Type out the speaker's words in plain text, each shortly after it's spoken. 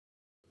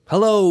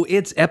Hello,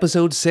 it's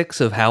episode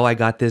 6 of How I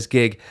Got This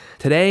Gig.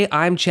 Today,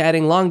 I'm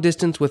chatting long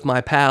distance with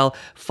my pal,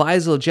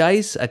 Faisal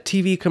Jais, a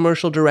TV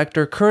commercial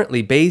director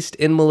currently based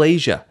in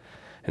Malaysia.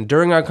 And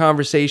during our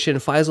conversation,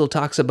 Faisal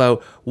talks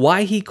about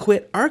why he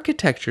quit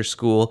architecture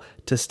school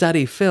to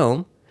study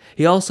film.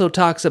 He also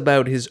talks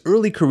about his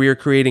early career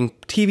creating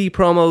TV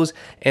promos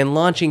and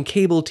launching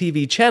cable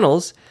TV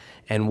channels,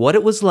 and what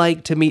it was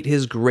like to meet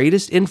his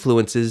greatest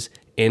influences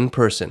in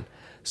person.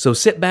 So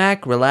sit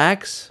back,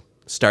 relax,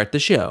 start the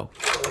show.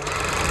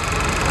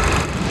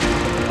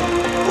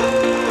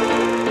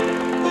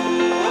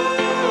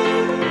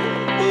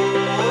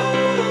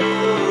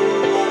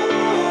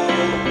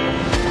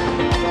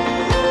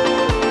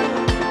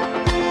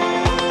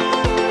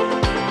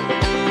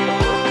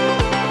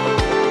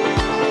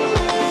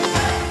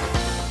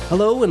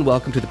 Hello and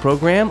welcome to the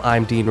program.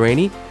 I'm Dean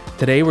Rainey.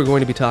 Today we're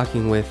going to be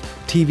talking with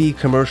TV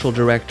commercial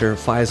director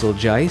Faisal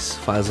Jais.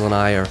 Faisal and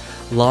I are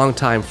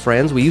longtime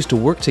friends. We used to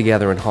work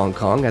together in Hong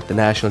Kong at the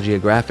National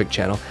Geographic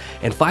Channel.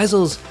 And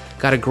Faisal's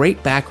got a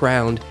great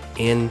background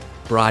in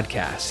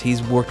broadcast.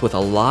 He's worked with a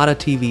lot of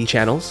TV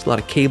channels, a lot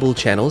of cable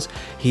channels.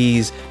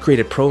 He's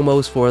created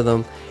promos for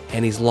them,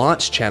 and he's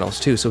launched channels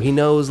too. So he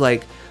knows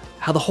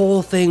how the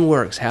whole thing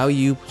works, how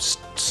you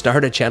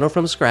start a channel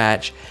from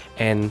scratch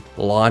and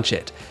launch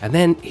it. And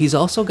then he's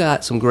also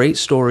got some great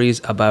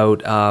stories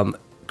about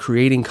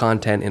creating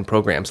content in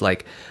programs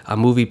like a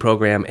movie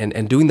program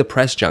and doing the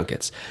press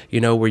junkets,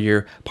 where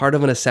you're part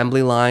of an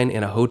assembly line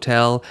in a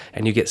hotel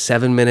and you get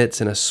 7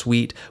 minutes in a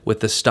suite with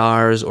the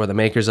stars or the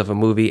makers of a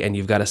movie and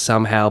you've got to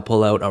somehow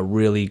pull out a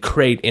really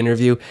great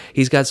interview.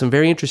 He's got some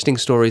very interesting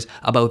stories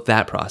about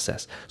that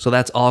process. So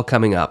that's all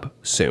coming up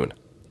soon.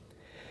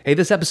 Hey,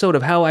 this episode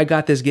of How I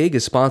Got This Gig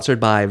is sponsored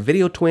by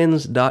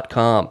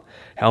VideoTwins.com,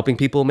 helping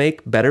people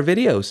make better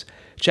videos.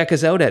 Check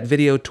us out at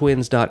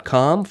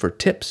VideoTwins.com for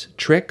tips,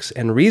 tricks,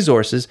 and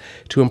resources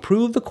to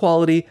improve the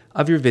quality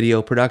of your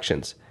video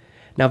productions.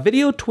 Now,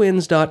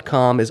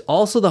 VideoTwins.com is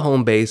also the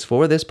home base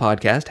for this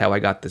podcast, How I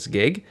Got This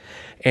Gig,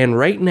 and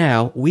right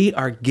now we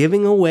are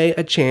giving away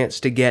a chance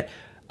to get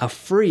a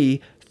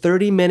free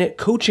 30-minute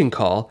coaching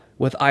call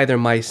with either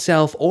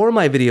myself or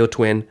my video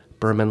twin,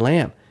 Berman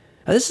Lamb.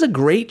 Now, this is a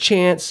great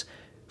chance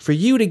for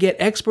you to get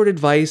expert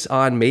advice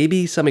on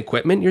maybe some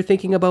equipment you're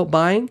thinking about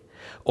buying,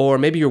 or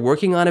maybe you're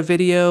working on a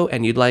video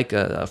and you'd like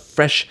a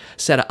fresh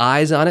set of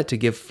eyes on it to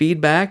give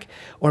feedback,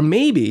 or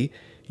maybe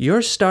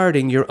you're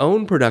starting your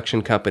own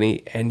production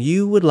company and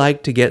you would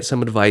like to get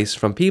some advice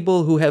from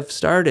people who have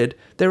started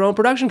their own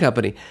production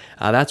company.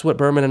 That's what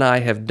Berman and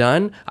I have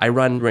done. I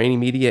run Rainey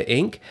Media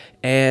Inc.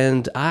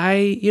 And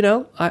I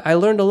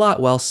learned a lot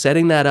while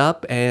setting that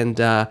up and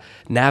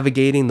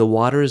navigating the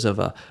waters of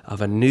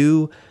a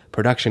new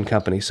production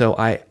company. So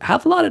I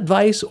have a lot of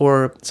advice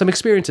or some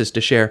experiences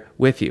to share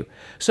with you.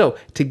 So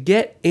to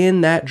get in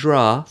that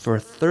draw for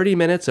 30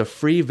 minutes of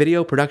free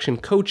video production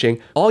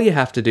coaching, all you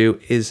have to do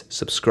is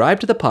subscribe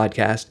to the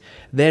podcast,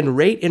 then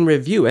rate and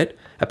review it.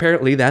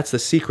 Apparently, that's the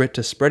secret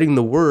to spreading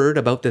the word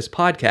about this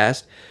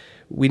podcast.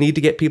 We need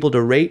to get people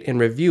to rate and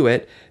review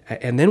it,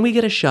 and then we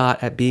get a shot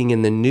at being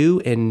in the new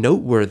and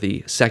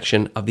noteworthy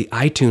section of the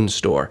iTunes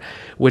store,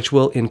 which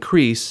will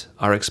increase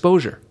our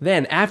exposure.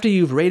 Then, after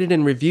you've rated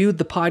and reviewed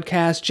the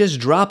podcast, just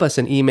drop us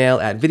an email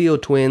at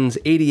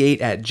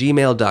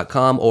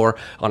videotwins88@gmail.com or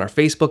on our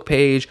Facebook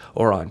page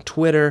or on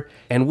Twitter,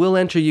 and we'll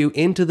enter you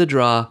into the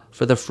draw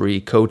for the free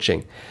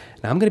coaching.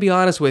 Now, I'm going to be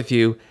honest with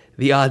you,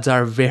 the odds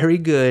are very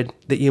good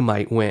that you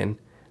might win.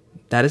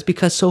 That is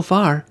because so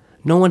far,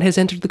 no one has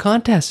entered the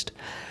contest.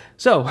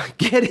 So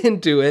get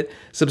into it,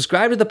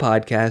 subscribe to the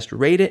podcast,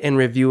 rate it and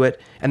review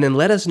it, and then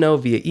let us know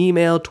via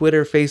email,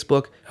 Twitter,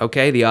 Facebook.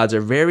 Okay, the odds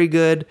are very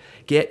good.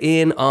 Get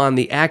in on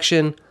the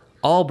action.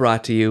 All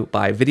brought to you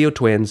by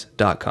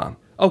VideoTwins.com.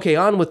 Okay,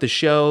 on with the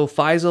show.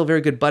 Faisal,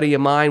 very good buddy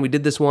of mine. We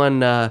did this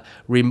one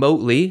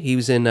remotely. He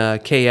was in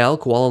KL,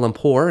 Kuala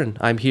Lumpur, and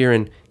I'm here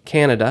in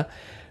Canada.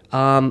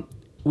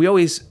 We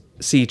always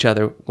see each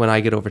other when I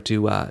get over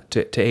to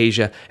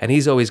Asia, and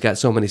he's always got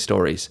so many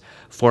stories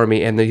for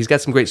me, and he's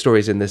got some great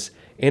stories in this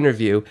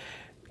interview.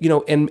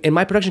 In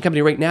my production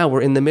company right now,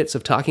 we're in the midst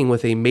of talking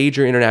with a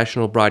major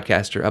international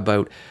broadcaster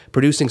about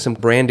producing some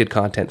branded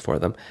content for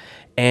them.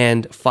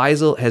 And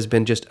Faisal has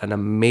been just an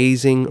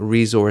amazing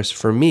resource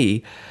for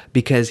me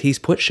because he's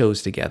put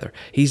shows together.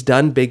 He's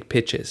done big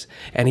pitches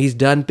and he's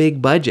done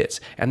big budgets.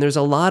 And there's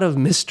a lot of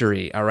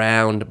mystery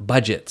around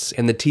budgets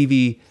in the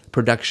TV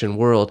production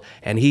world.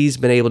 And he's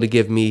been able to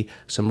give me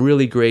some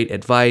really great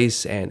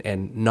advice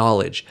and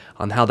knowledge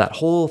on how that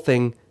whole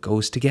thing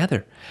goes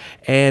together.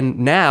 And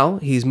now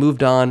he's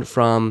moved on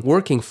from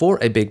working for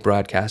a big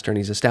broadcaster and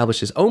he's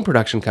established his own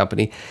production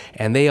company,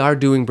 and they are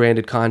doing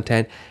branded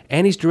content,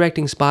 and he's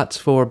directing spots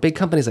for big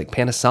companies like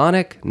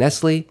Panasonic,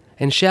 Nestle,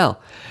 and Shell.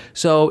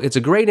 So it's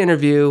a great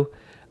interview,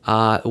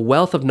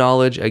 wealth of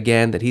knowledge,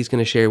 again, that he's going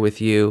to share with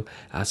you.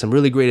 Some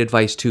really great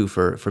advice, too,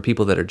 for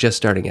people that are just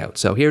starting out.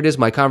 So here it is,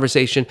 my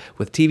conversation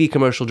with TV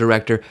commercial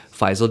director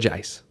Faisal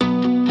Jais.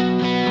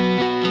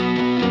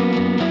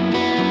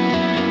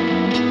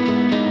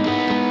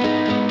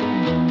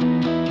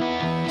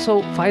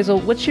 So,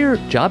 Faisal, what's your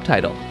job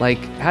title? Like,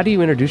 how do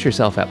you introduce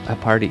yourself at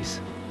parties?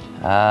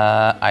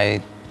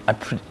 I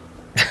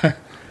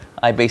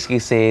I basically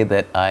say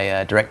that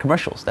I direct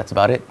commercials. That's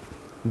about it.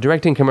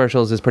 Directing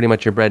commercials is pretty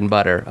much your bread and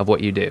butter of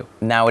what you do.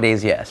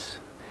 Nowadays, yes.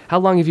 How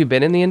long have you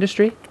been in the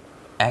industry?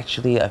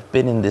 Actually, I've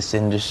been in this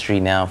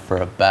industry now for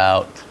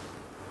about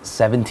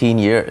 17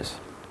 years.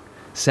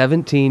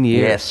 17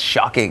 years. Yes,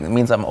 shocking. It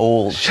means I'm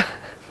old.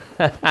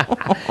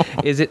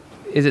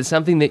 Is it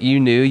something that you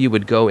knew you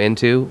would go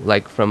into,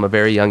 like, from a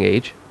very young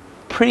age?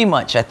 Pretty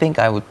much.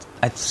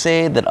 I'd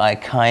say that I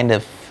kind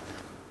of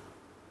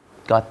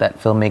got that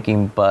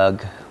filmmaking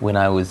bug when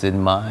I was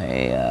in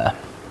my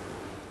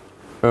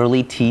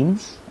early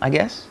teens, I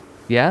guess.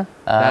 Yeah?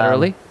 That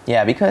early?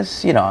 Yeah,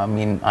 because,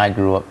 I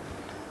grew up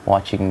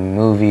watching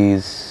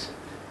movies,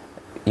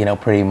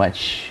 pretty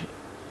much,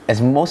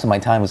 as most of my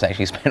time was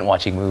actually spent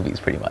watching movies,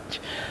 pretty much.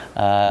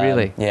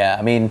 Really?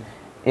 Yeah,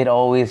 it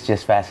always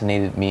just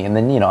fascinated me. And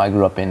then, I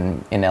grew up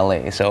in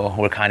LA, so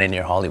we're kind of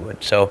near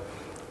Hollywood. So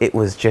it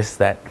was just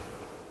that.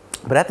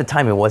 But at the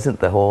time, it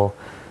wasn't the whole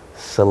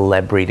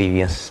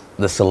celebrity-ness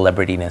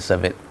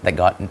of it that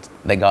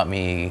got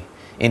me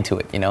into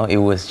it. It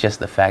was just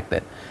the fact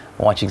that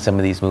watching some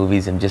of these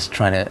movies and just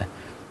trying to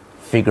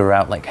figure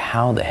out, like,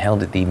 how the hell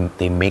did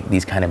they make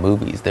these kind of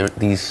movies?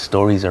 These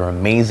stories are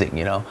amazing,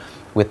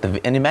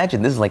 and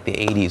imagine this is like the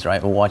 80s,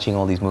 right? We're watching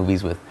all these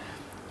movies with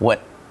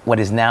what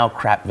is now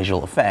crap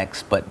visual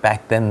effects, but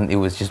back then it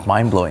was just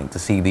mind-blowing to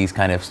see these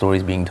kind of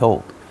stories being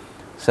told.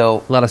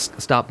 So a lot of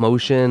stop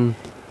motion,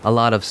 a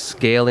lot of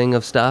scaling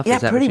of stuff. Yeah,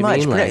 is that pretty what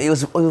you much. mean? It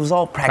was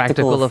all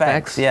practical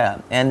effects.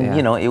 Yeah, and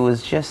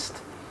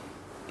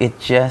it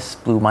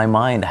just blew my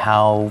mind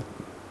how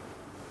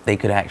they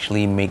could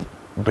actually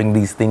bring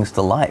these things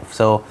to life.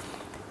 So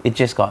it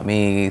just got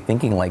me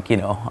thinking, like,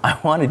 I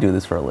want to do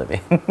this for a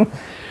living.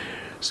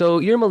 So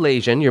you're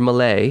Malaysian, you're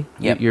Malay.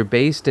 Yep. You're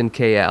based in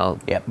KL.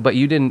 Yep. But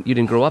you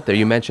didn't grow up there.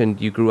 You mentioned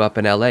you grew up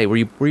in LA. Were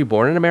you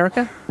born in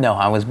America? No,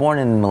 I was born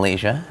in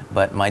Malaysia,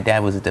 but my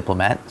dad was a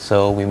diplomat,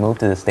 so we moved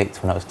to the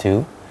States when I was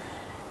 2.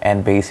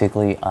 And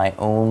basically, I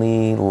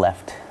only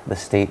left the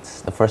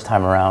States the first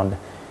time around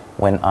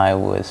when I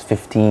was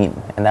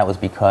 15, and that was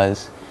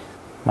because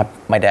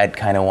my dad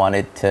kind of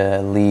wanted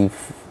to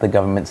leave the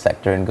government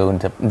sector and go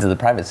into the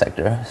private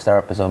sector,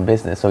 start up his own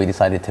business. So he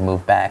decided to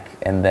move back,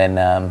 and then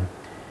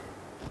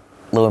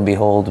lo and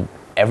behold,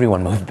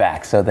 everyone moved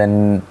back. So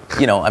then,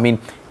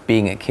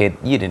 being a kid,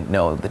 you didn't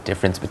know the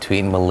difference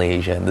between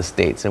Malaysia and the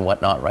States and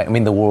whatnot, right?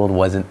 The world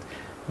wasn't.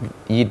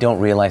 You don't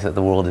realize that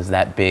the world is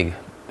that big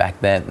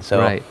back then. So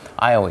right.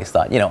 I always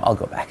thought, I'll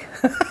go back.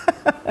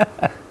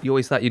 You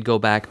always thought you'd go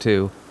back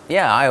to.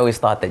 Yeah, I always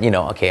thought that,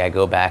 okay, I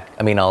go back.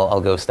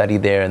 I'll go study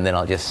there, and then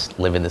I'll just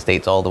live in the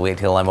States all the way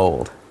till I'm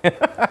old.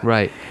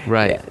 Right.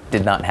 Yeah,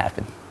 did not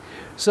happen.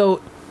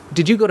 So,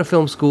 did you go to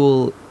film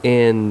school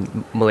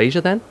in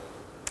Malaysia then?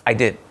 I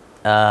did.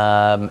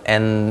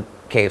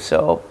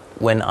 So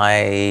when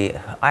I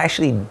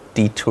actually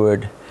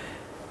detoured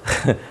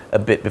a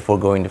bit before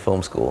going to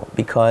film school,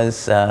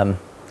 because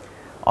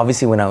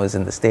obviously when I was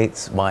in the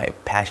States, my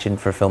passion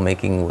for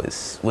filmmaking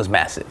was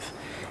massive.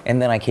 And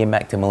then I came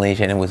back to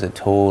Malaysia, and it was a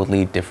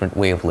totally different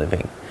way of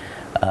living.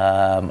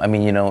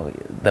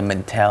 The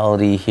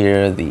mentality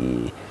here,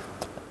 the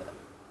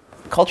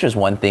culture is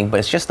one thing, but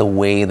it's just the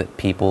way that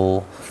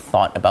people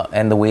thought about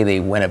and the way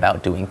they went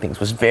about doing things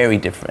was very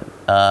different.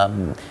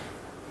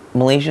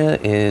 Malaysia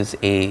is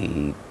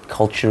a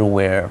culture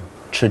where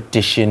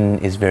tradition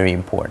is very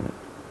important.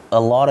 A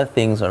lot of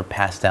things are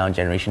passed down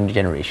generation to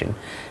generation,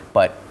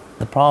 but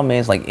the problem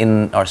is, like,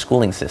 in our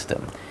schooling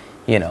system,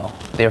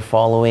 they're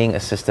following a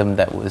system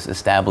that was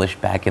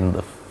established back in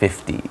the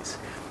 50s.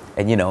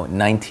 And,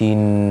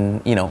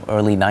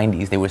 early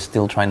 90s, they were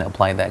still trying to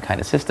apply that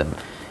kind of system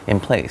in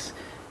place.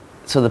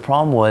 So the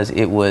problem was,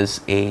 it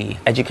was a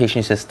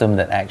education system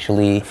that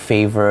actually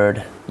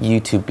favored you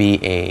to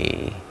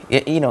be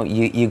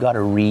you got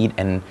to read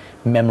and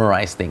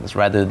memorize things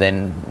rather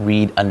than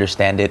read,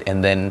 understand it,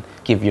 and then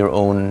give your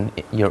own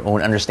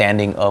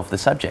understanding of the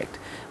subject,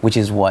 which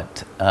is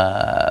what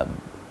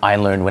I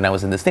learned when I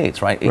was in the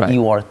States, right? Right.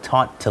 You are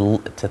taught to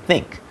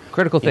think.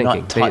 Critical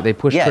thinking. They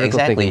push critical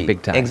thinking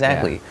big time.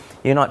 Exactly. Yeah.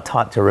 You're not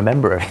taught to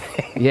remember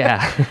everything.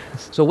 Yeah.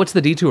 So what's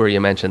the detour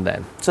you mentioned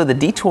then? So the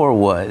detour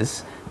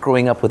was,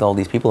 growing up with all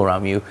these people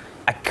around you,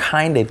 I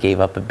kind of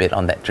gave up a bit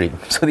on that dream.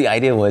 So the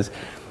idea was,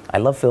 I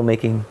love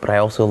filmmaking, but I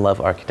also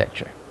love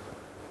architecture.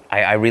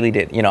 I really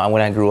did. When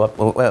I grew up,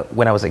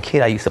 when I was a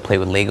kid, I used to play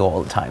with Lego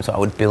all the time. So I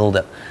would build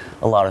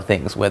a lot of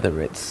things,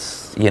 whether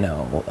it's,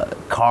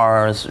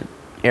 cars,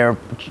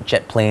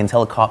 jet planes,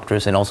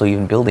 helicopters, and also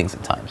even buildings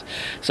at times.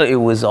 So it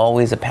was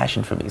always a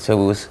passion for me.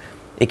 So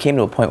it came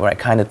to a point where I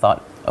kind of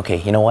thought,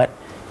 okay, you know what?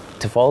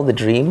 To follow the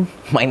dream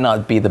might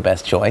not be the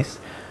best choice.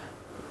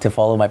 To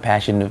follow my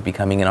passion of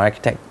becoming an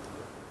architect,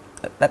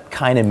 that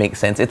kind of makes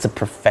sense. It's a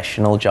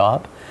professional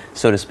job,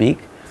 so to speak.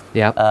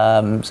 Yeah.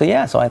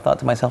 So I thought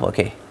to myself,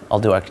 okay, I'll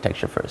do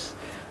architecture first.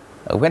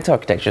 I went to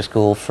architecture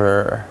school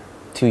for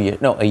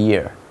a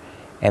year.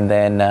 And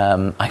then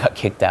I got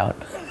kicked out.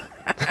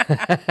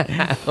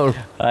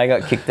 I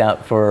got kicked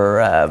out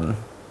for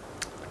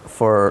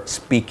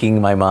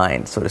speaking my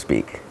mind, so to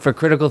speak. For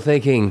critical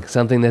thinking,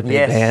 something that they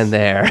Yes. banned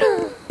there.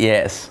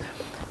 Yes.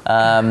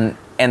 And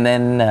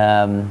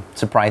then,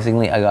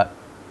 surprisingly, I got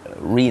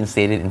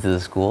reinstated into the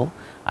school.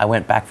 I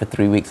went back for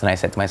 3 weeks and I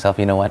said to myself,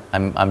 you know what,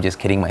 I'm just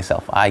kidding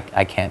myself.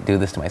 I can't do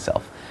this to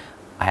myself.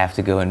 I have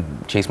to go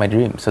and chase my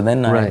dream. So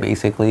then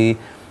Right.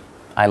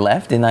 I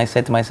left and I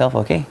said to myself,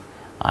 okay,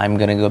 I'm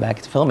going to go back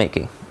into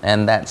filmmaking.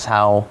 And that's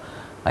how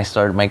I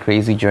started my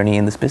crazy journey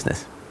in this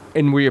business.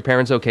 And were your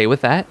parents okay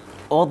with that?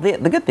 Well,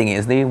 the good thing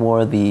is they're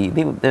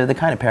the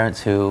kind of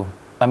parents who,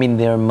 I mean,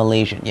 they're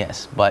Malaysian,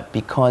 yes, but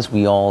because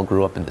we all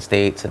grew up in the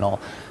States and all,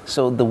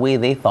 so the way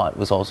they thought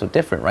was also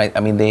different, right?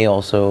 I mean, they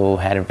also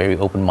had a very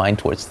open mind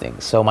towards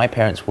things. So my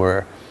parents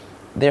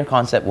their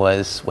concept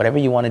was, whatever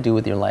you want to do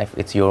with your life,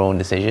 it's your own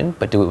decision,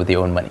 but do it with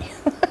your own money.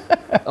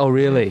 Oh,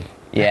 really?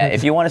 Yeah,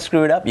 if you want to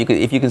screw it up, you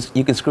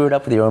can screw it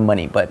up with your own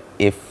money, but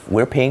if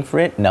we're paying for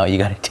it, no, you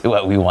got to do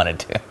what we want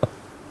to do.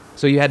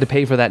 So you had to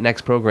pay for that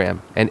next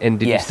program. And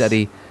did Yes.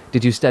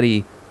 you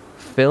study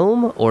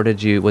film, or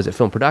was it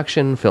film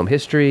production, film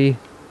history?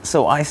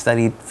 So I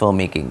studied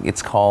filmmaking.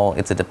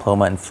 It's a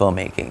diploma in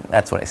filmmaking.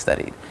 That's what I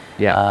studied.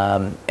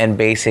 Yeah. And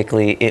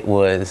basically it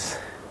was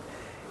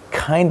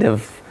kind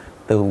of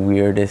the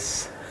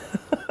weirdest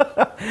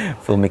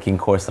filmmaking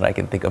course that I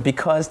can think of,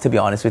 because to be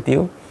honest with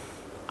you,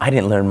 I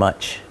didn't learn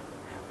much.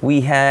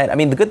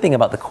 The good thing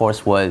about the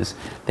course was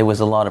there was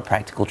a lot of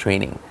practical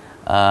training.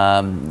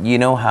 You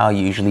know how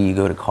usually you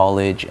go to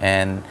college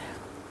and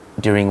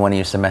during one of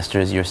your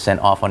semesters you're sent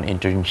off on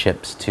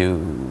internships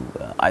to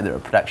either a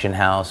production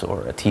house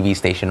or a TV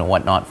station or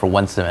whatnot for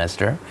one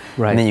semester.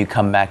 Right. And then you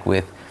come back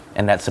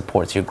and that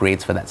supports your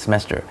grades for that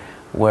semester.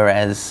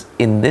 Whereas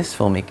in this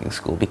filmmaking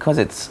school, because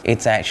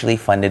it's actually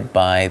funded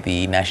by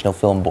the National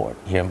Film Board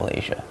here in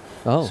Malaysia.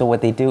 Oh. So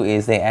what they do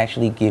is they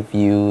actually give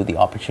you the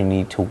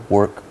opportunity to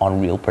work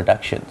on real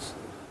productions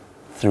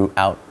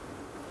throughout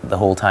the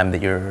whole time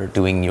that you're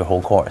doing your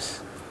whole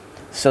course.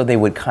 So they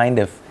would kind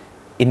of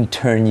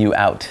intern you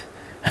out.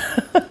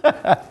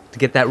 To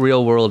get that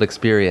real world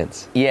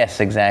experience. Yes,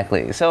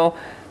 exactly. So,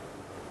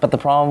 but the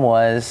problem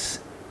was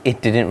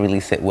it didn't really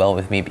sit well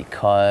with me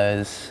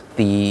because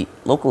the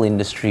local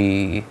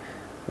industry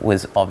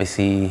was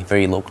obviously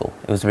very local.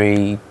 It was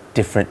very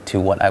different to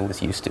what I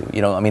was used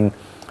to.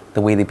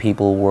 The way the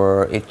people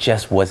were, it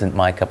just wasn't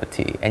my cup of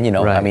tea. And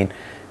Right.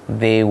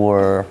 they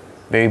were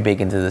very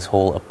big into this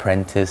whole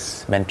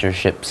apprentice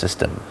mentorship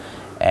system.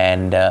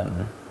 And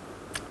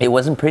it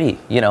wasn't pretty,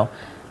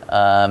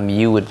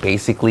 you would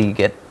basically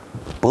get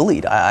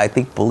bullied. I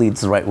think bullied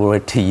is the right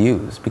word to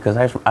use, because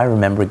I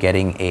remember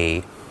getting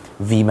a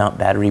V-mount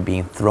battery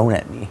being thrown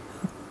at me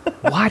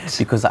What?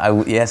 because I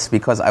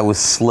was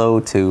slow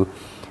to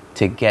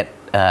get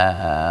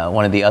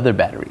one of the other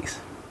batteries.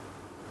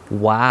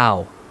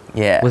 Wow.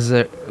 Yeah.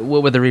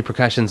 What were the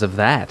repercussions of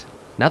that?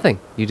 Nothing.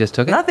 You just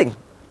took it? Nothing.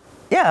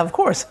 Yeah, of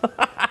course.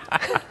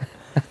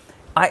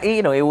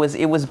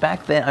 It was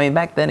back then.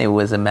 Back then it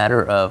was a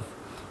matter of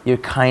you're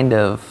kind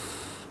of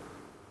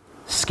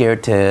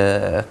scared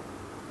to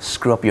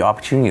screw up your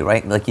opportunity,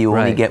 right? Like you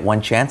only Right. get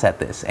one chance at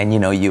this, and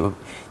you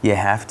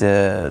have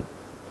to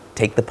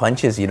take the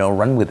punches,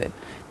 run with it,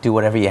 do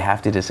whatever you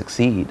have to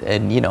succeed.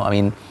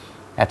 And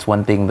that's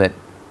one thing that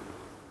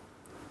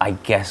I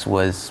guess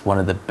was one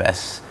of the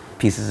best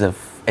pieces of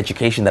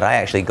education that I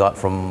actually got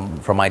from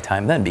my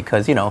time then,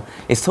 because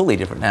it's totally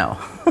different now.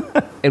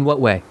 In what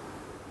way?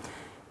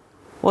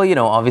 Well,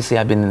 obviously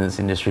I've been in this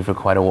industry for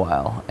quite a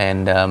while,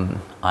 and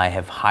I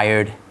have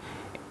hired,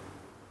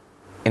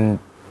 and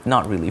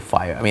not really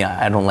fired.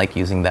 I don't like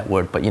using that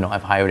word, but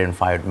I've hired and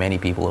fired many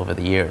people over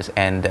the years,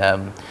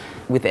 and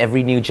with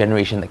every new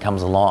generation that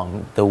comes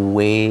along, the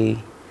way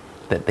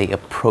that they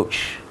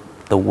approach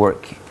the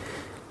work,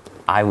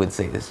 I would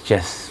say, is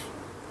just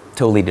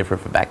totally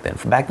different from back then.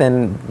 From back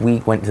then, we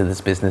went to this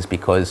business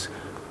because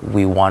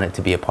we wanted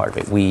to be a part of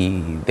it.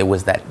 There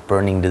was that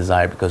burning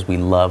desire because we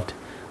loved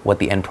what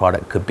the end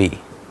product could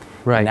be.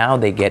 Right. Now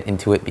they get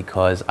into it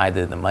because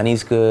either the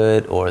money's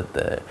good or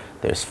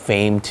there's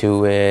fame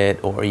to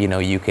it, or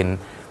you can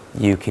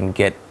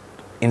get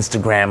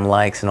Instagram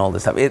likes and all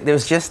this stuff.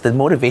 There's just the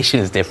motivation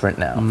is different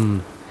now.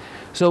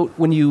 So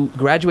when you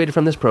graduated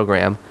from this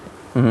program,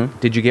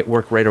 did you get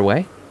work right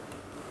away?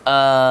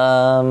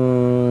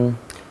 The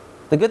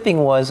good thing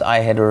was I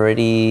had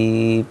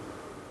already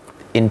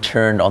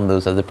interned on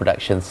those other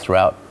productions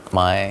throughout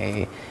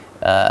the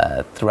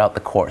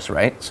course,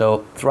 right?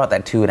 So throughout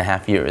that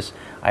 2.5 years,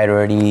 I had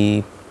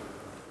already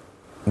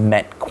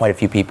met quite a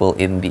few people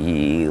in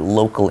the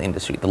local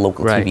industry, the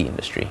local Right. TV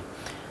industry.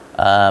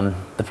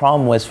 The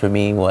problem for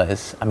me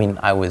was,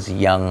 I was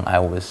young, I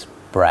was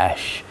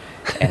brash,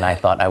 and I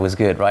thought I was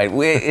good, right?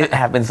 It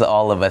happens to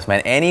all of us,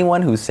 man.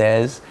 Anyone who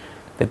says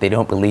that they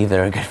don't believe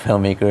they're a good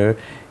filmmaker,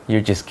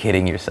 you're just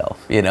kidding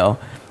yourself,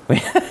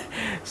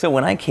 So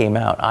when I came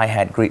out, I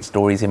had great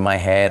stories in my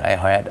head. I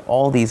had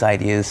all these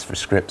ideas for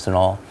scripts and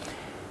all.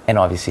 And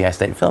obviously I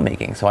studied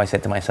filmmaking. So I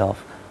said to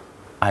myself,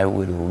 I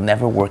will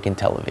never work in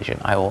television.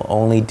 I will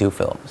only do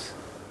films.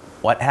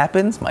 What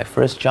happens? My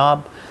first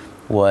job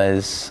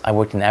was I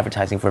worked in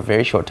advertising for a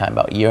very short time,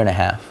 about a year and a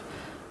half.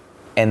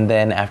 And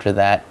then after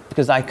that,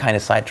 because I kind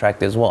of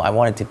sidetracked as well, I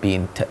wanted to be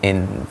in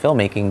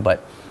filmmaking,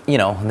 but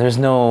there's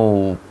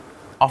no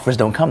offers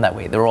don't come that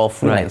way. They're all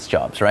freelance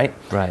jobs, right?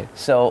 Right.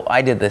 So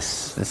I did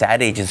this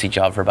ad agency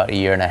job for about a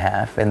year and a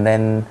half, and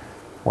then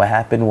what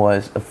happened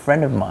was a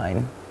friend of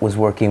mine was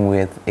working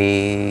with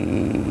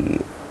a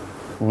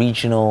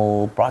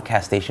regional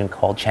broadcast station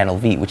called Channel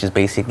V, which is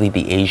basically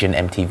the Asian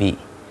MTV.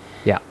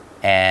 Yeah.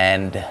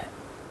 And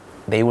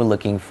they were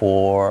looking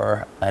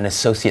for an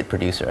associate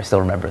producer. I still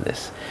remember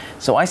this.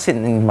 So I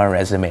sent in my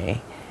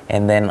resume,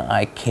 and then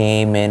I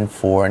came in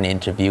for an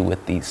interview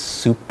with the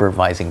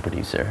supervising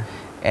producer.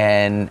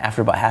 And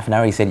after about half an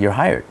hour, he said, "You're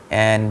hired."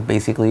 And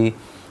basically,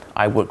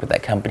 I worked with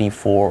that company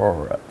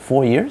for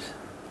 4 years.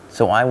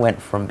 So I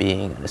went from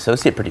being an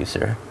associate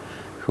producer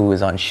who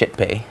was on shit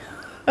pay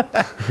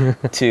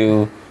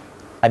to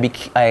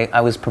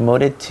I was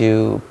promoted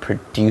to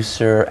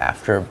producer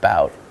after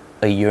about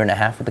a year and a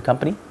half with the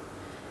company.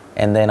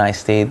 And then I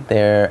stayed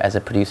there as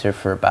a producer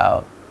for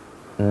about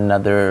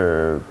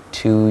another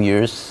 2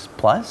 years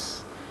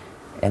plus.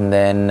 And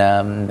then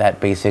that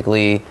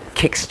basically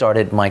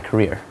kickstarted my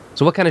career.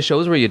 So what kind of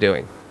shows were you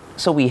doing?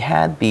 So we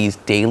had these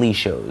daily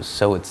shows.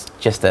 So it's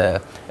just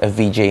a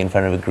VJ in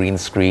front of a green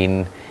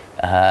screen,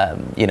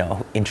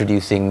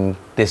 introducing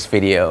this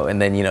video,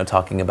 and then,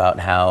 talking about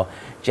how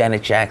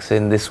Janet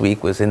Jackson this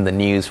week was in the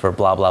news for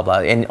blah, blah, blah.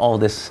 And all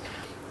this,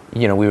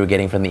 we were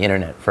getting from the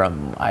internet,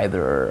 from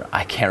either,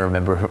 I can't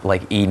remember,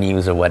 like E!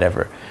 News or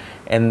whatever.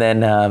 And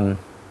then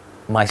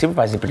my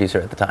supervising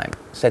producer at the time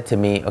said to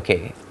me,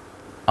 "Okay,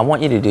 I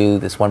want you to do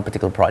this one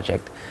particular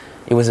project."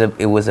 It was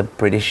a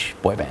British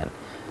boy band.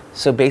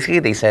 So basically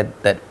they said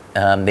that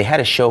they had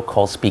a show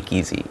called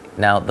Speakeasy.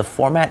 Now the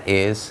format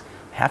is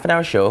half an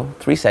hour show,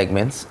 3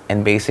 segments,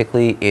 and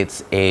basically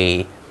it's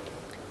a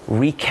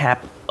recap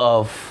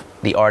of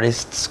the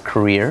artist's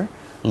career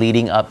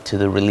leading up to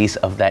the release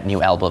of that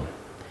new album.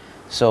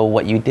 So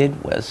what you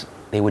did was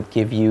they would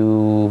give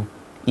you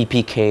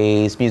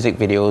EPKs, music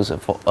videos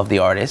of the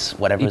artists,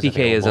 whatever is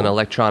available. EPK is an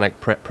electronic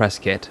press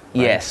kit.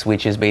 Right? Yes,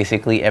 which is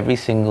basically every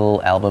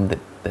single album that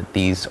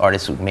these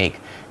artists would make.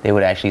 They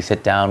would actually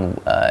sit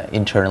down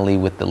internally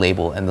with the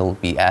label, and they'll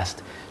be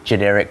asked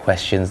generic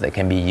questions that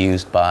can be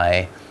used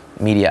by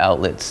media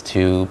outlets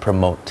to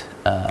promote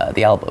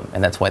the album.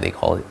 And that's why they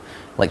call it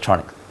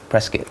electronic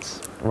press kits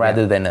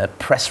rather than a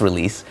press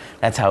release.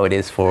 That's how it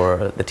is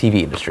for the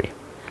TV industry.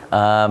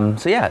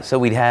 So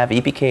we'd have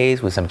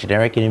EPKs with some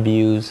generic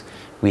interviews.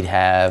 We'd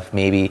have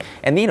maybe,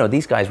 and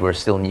these guys were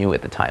still new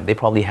at the time. They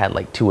probably had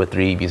like 2 or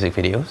 3 music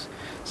videos.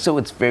 So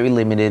it's very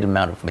limited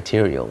amount of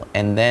material.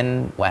 And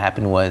then what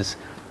happened was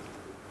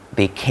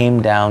they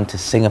came down to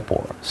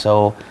Singapore.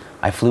 So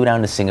I flew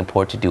down to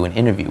Singapore to do an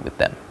interview with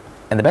them.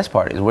 And the best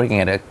part is working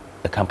at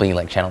a company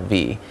like Channel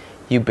V,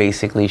 you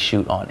basically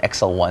shoot on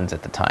XL1s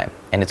at the time,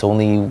 and it's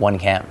only 1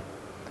 cam.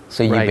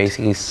 So you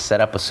basically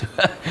set up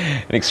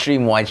an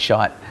extreme wide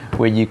shot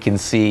where you can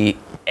see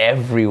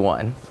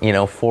everyone,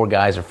 4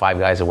 guys or 5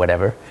 guys or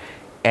whatever,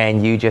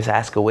 and you just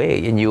ask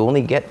away, and you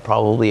only get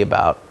probably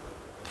about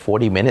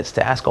 40 minutes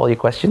to ask all your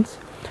questions.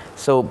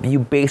 So you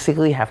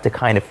basically have to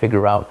kind of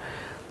figure out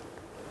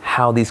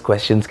how these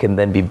questions can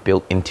then be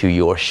built into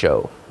your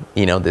show.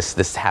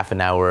 This half an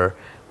hour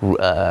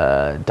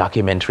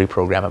documentary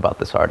program about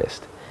this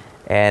artist.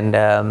 And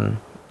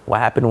what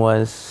happened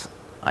was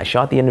I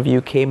shot the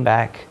interview, came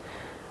back,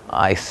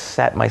 I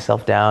sat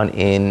myself down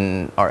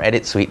in our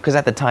edit suite, because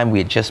at the time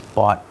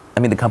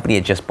the company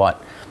had just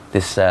bought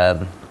this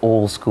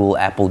old school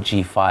Apple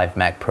G5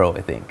 Mac Pro,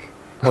 I think,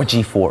 or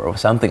G4 or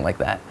something like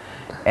that.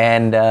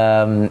 And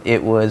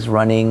it was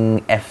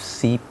running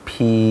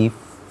FCP4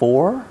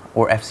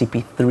 or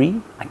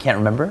FCP3, I can't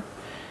remember.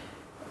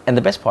 And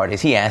the best part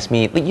is he asked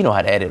me, "You know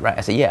how to edit, right?"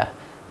 I said, "Yeah,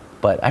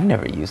 but I've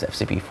never used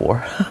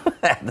FCP4.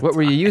 What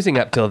were you using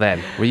up till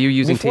then? Were you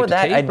using tape to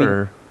tape?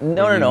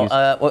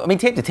 No.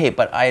 Tape to tape,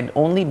 but I'd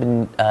only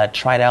been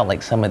tried out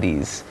like some of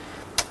these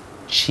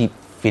cheap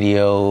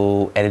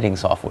video editing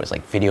softwares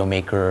like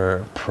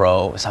Videomaker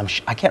Pro.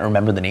 I can't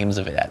remember the names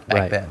of it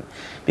back then,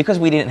 because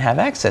we didn't have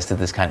access to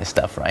this kind of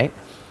stuff, right?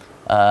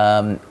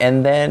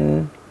 And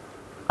then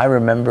I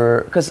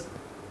remember, because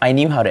I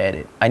knew how to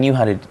edit. I knew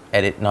how to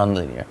edit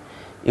nonlinear.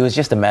 It was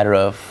just a matter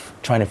of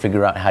trying to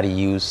figure out how to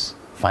use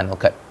Final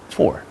Cut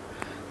 4.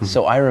 Mm-hmm.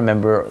 So I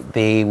remember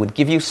they would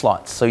give you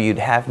slots. So you'd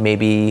have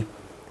maybe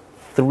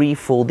 3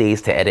 full days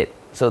to edit.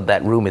 So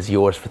that room is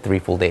yours for 3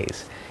 full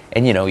days.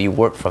 And you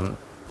work from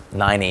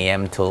 9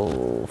 a.m.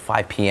 till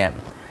 5 p.m.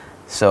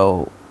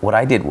 So what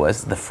I did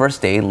was, the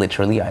first day,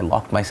 literally, I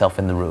locked myself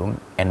in the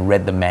room and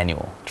read the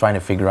manual, trying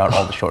to figure out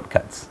all the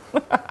shortcuts.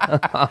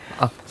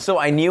 So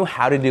I knew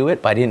how to do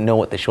it, but I didn't know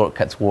what the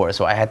shortcuts were.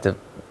 So I had to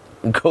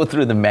go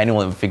through the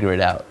manual and figure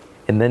it out.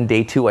 And then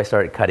day 2, I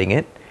started cutting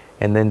it.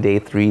 And then day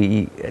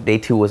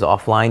 2 was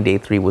offline, day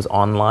 3 was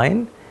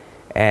online.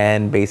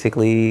 And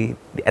basically,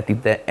 at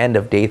the end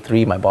of day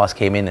 3, my boss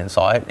came in and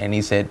saw it, and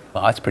he said,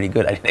 "Well, that's pretty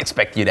good. I didn't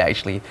expect you to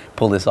actually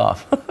pull this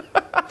off."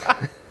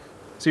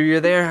 So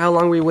you're there. How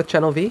long were you with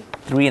Channel V?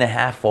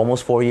 3.5,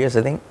 almost 4 years,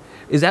 I think.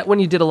 Is that when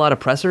you did a lot of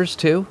pressers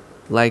too?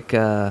 Like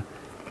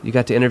you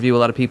got to interview a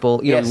lot of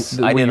people? Yes,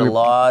 I did a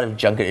lot of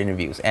junket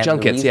interviews. And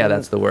junkets, yeah,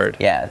 that's the word.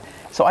 Yeah.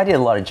 So I did a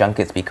lot of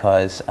junkets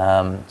because,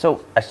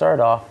 so I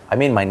started off, I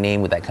made my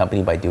name with that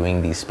company by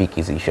doing these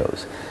speakeasy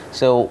shows.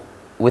 So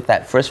with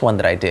that first one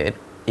that I did,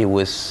 it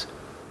was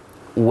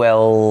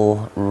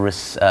well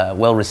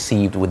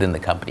received within the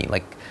company.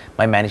 Like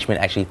my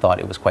management actually thought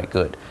it was quite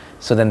good.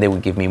 So then they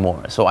would give me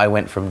more. So I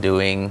went from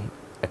doing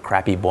a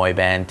crappy boy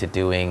band to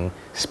doing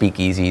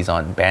speakeasies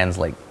on bands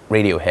like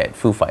Radiohead,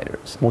 Foo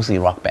Fighters, mostly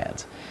rock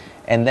bands.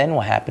 And then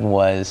what happened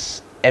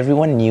was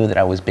everyone knew that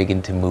I was big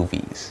into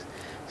movies.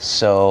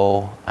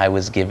 So I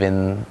was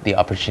given the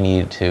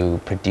opportunity to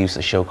produce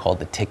a show called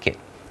The Ticket,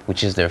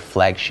 which is their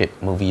flagship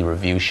movie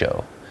review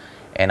show.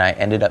 And I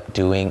ended up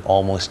doing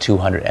almost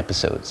 200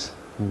 episodes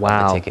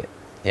Wow. of The Ticket.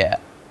 Yeah.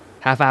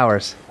 Half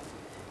hours.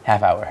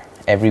 Half hour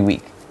every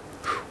week.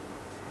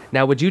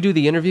 Now, would you do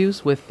the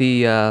interviews with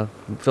the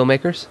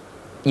filmmakers?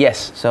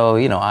 Yes. So,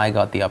 I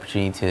got the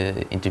opportunity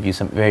to interview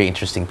some very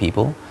interesting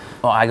people.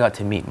 Oh, I got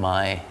to meet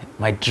my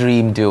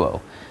dream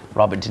duo,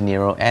 Robert De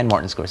Niro and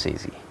Martin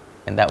Scorsese.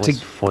 And that was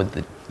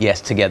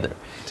together.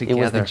 It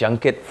was the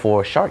junket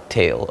for Shark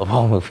Tale of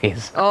all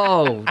movies.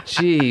 Oh,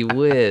 gee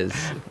whiz.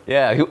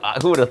 Yeah, who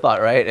would have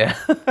thought, right?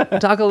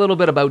 Talk a little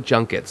bit about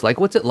junkets. Like,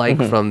 what's it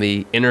like from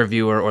the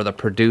interviewer or the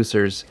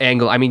producer's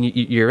angle? I mean,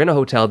 you're in a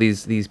hotel.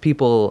 These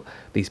people,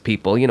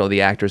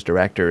 the actors,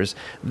 directors.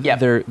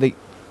 Yep.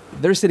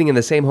 They're sitting in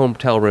the same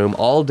hotel room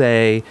all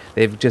day.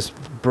 They've just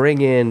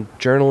bring in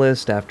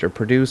journalist after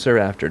producer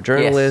after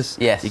journalist.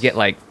 Yes. You get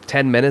like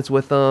 10 minutes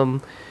with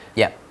them.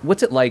 Yeah.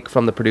 What's it like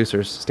from the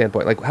producer's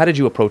standpoint? Like, how did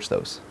you approach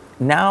those?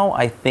 Now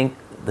I think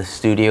the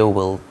studio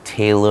will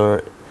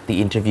tailor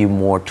the interview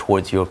more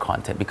towards your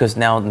content because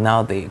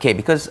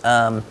because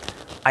I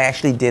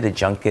actually did a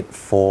junket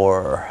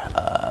for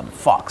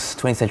Fox,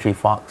 20th Century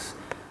Fox,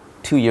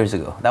 2 years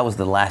ago. That was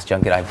the last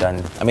junket I've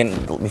done. I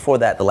mean, before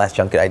that, the last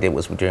junket I did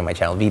was during my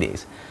Channel V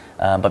days.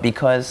 But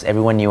because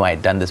everyone knew I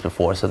had done this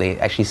before, so they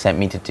actually sent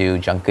me to do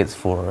junkets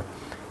for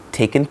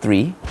Taken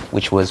 3,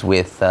 which was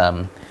with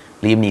Liam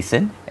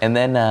Neeson. And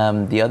then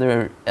the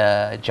other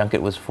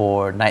junket was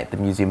for Night at the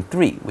Museum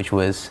 3, which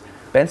was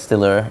Ben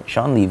Stiller,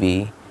 Sean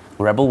Levy,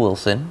 Rebel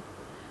Wilson,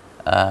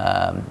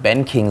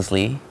 Ben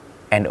Kingsley,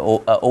 and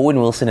Owen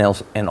Wilson,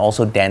 and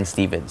also Dan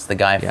Stevens, the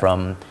guy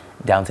from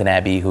Downton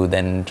Abbey, who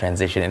then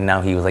transitioned, and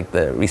now he was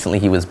recently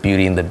he was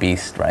Beauty and the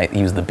Beast, right?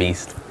 He was the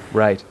Beast.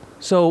 Right.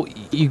 So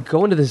you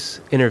go into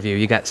this interview,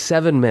 you got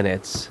 7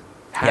 minutes.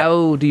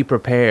 How do you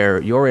prepare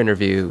your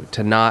interview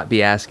to not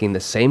be asking the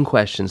same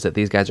questions that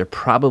these guys are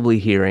probably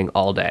hearing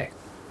all day?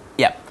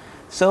 Yeah.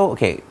 So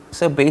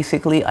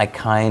basically I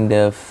kind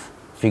of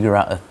figure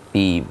out a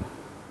theme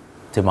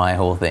to my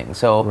whole thing.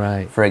 So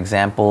for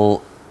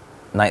example,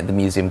 Night at the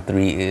Museum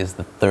 3 is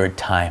the 3rd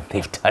time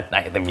they've done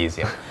Night at the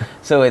Museum.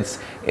 So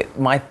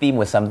my theme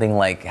was something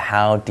like,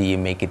 how do you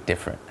make it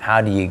different?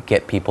 How do you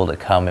get people to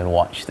come and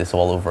watch this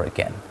all over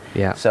again?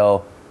 Yeah.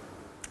 So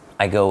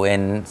I go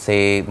in,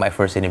 say my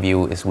first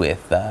interview is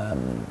with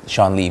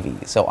Sean Levy.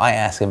 So I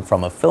ask him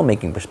from a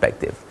filmmaking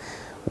perspective,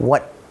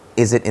 what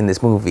is it in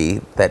this movie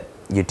that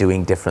you're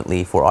doing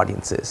differently for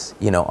audiences?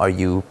 Are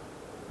you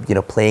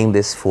making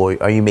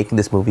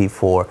this movie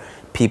for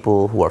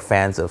people who are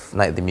fans of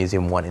Night at the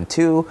Museum 1 and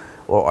 2,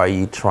 or are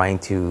you trying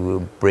to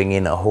bring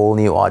in a whole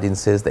new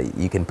audiences that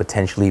you can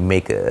potentially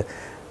make a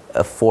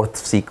 4th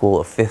sequel,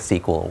 a 5th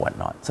sequel, or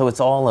whatnot? So it's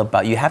all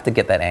about, you have to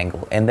get that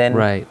angle. And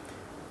then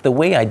the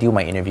way I do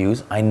my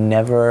interviews, I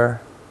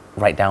never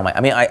write down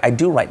I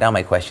do write down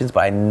my questions, but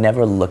I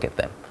never look at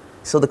them.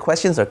 So the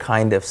questions are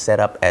kind of set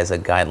up as a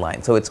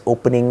guideline. So it's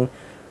opening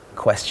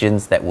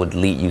questions that would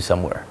lead you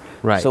somewhere.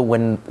 Right. So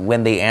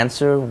when they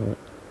answer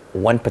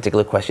one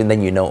particular question,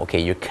 then okay,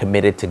 you're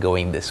committed to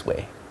going this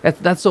way.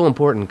 That's so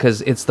important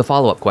because it's the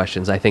follow-up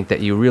questions, I think,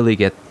 that you really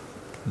get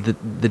the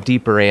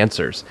deeper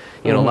answers.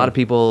 A lot of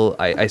people,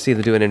 I see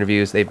them doing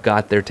interviews, they've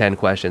got their 10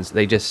 questions.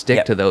 They just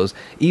stick to those,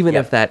 even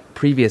if that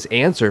previous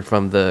answer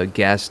from the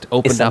guest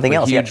opened up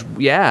a huge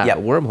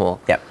wormhole.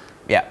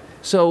 Yeah.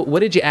 So what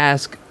did you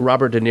ask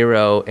Robert De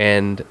Niro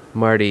and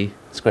Marty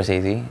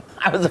Scorsese?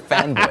 I was a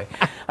fanboy.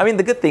 I mean,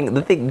 the good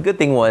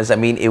thing was,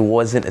 it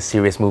wasn't a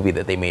serious movie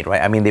that they made,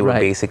 right? I mean, they were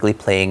basically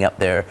playing up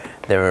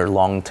their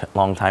long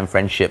time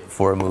friendship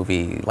for a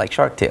movie like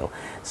Shark Tale.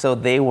 So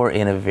they were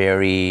in a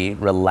very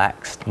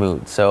relaxed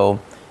mood. So,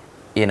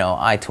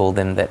 I told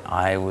them that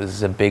I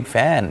was a big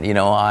fan.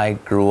 I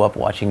grew up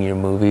watching your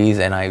movies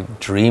and I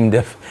dreamed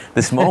of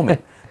this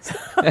moment.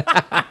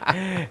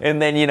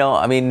 And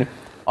then,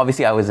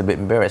 obviously I was a bit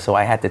embarrassed, so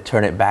I had to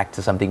turn it back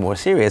to something more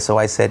serious. So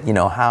I said,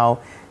 how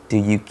do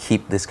you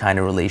keep this kind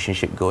of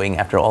relationship going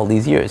after all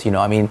these years?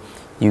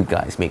 You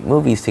guys make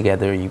movies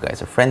together, you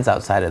guys are friends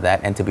outside of that,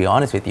 and to be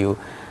honest with you,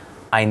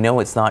 I know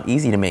it's not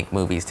easy to make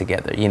movies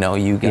together.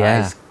 You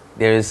guys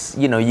There's,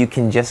 you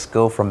can just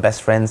go from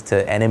best friends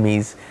to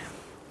enemies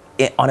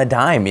on a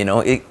dime.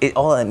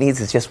 All it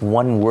needs is just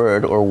one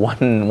word or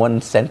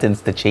one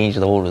sentence to change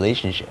the whole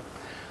relationship.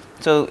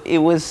 So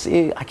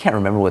I can't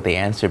remember what they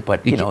answered,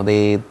 but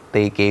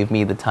they gave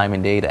me the time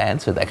and day to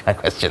answer that kind of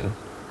question.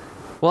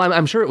 Well,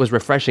 I'm sure it was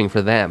refreshing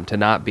for them to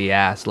not be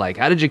asked, like,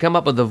 how did you come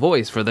up with the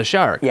voice for the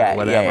shark? Yeah, or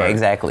whatever. yeah,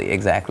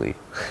 exactly.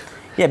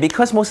 Yeah,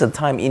 because most of the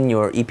time in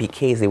your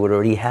EPKs, they would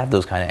already have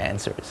those kind of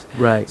answers.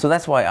 Right. So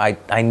that's why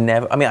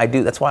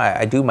that's why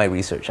I do my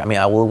research.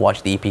 I will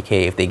watch the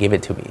EPK if they give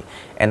it to me.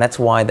 And that's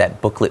why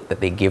that booklet that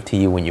they give to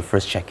you when you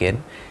first check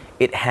in,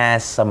 it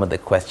has some of the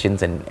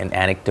questions and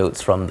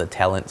anecdotes from the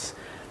talents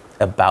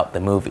about the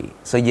movie.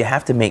 So you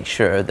have to make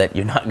sure that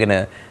you're not going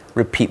to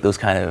repeat those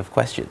kind of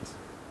questions.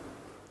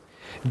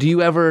 Do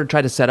you ever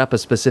try to set up a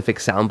specific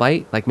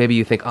soundbite? Like maybe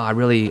you think, I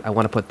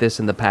want to put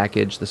this in the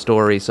package, the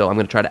story, so I'm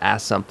going to try to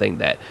ask something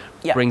that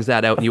brings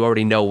that out and you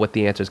already know what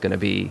the answer is going to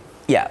be.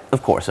 Yeah,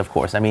 of course.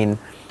 I mean,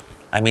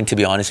 to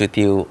be honest with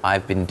you,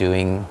 I've been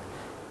doing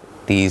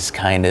these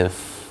kind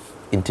of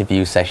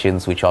interview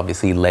sessions, which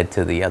obviously led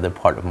to the other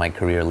part of my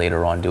career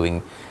later on,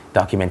 doing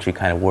documentary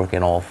kind of work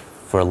and all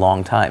for a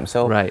long time.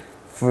 So right.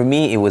 For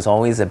me, it was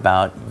always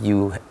about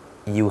you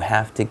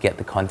have to get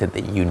the content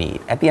that you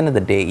need. At the end of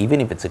the day, even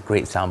if it's a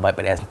great soundbite,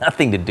 but it has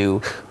nothing to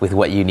do with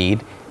what you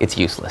need, it's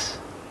useless.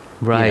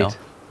 Right.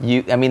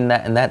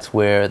 That's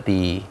where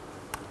the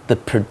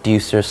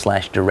producer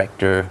 /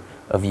 director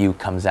of you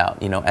comes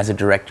out. As a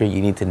director, you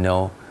need to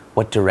know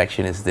what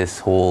direction is this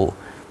whole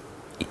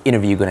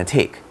interview going to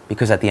take.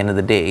 Because at the end of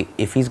the day,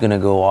 if he's going to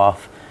go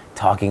off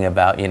talking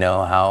about,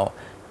 how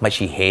much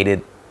he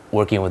hated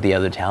working with the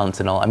other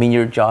talents and all,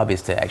 your job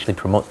is to actually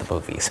promote the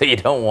movie. So you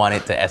don't want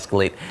it to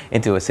escalate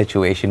into a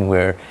situation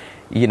where,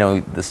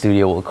 the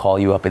studio will call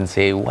you up and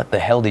say, what the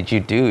hell did you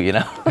do,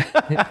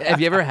 Have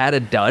you ever had a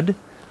dud?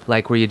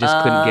 Like where you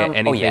just couldn't get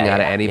anything out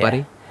of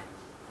anybody?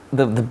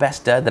 Yeah. The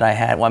best dud that I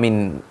had,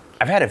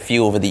 I've had a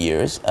few over the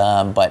years,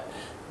 but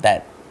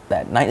that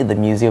night at the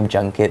museum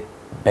junket,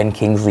 Ben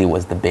Kingsley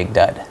was the big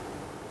dud.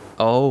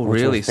 Oh,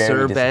 really?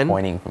 Sir Ben?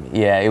 Disappointing for me.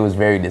 Yeah, it was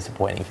very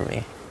disappointing for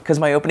me. Because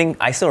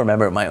I still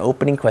remember my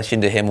opening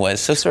question to him was,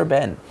 so Sir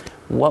Ben,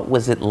 what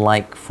was it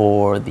like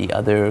for the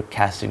other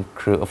cast and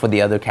crew, for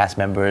the other cast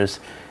members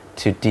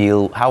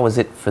how was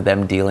it for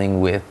them dealing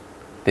with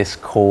this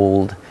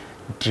cold,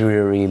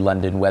 dreary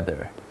London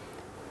weather?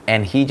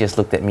 And he just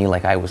looked at me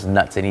like I was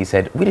nuts and he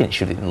said, we didn't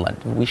shoot it in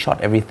London, we shot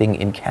everything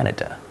in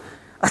Canada.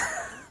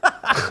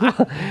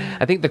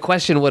 I think the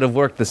question would have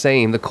worked the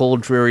same, the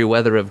cold, dreary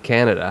weather of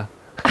Canada.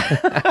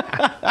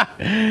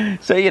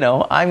 So,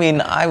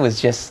 I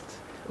was just,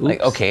 oops.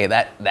 like, okay,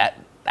 that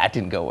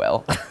didn't go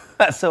well.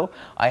 So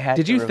I had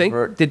did you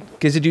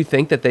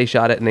think that they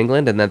shot it in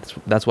England and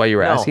that's why you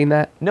were asking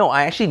that? No,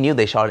 I actually knew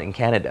they shot it in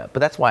Canada, but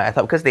that's why I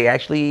thought, because they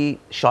actually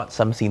shot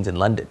some scenes in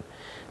London.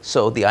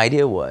 So the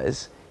idea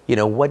was,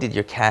 what did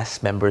your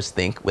cast members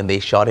think when they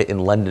shot it in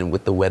London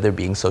with the weather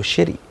being so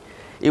shitty?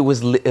 It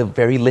was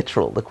very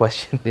literal, the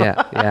question.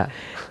 Yeah.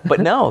 But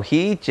no,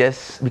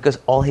 because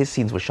all his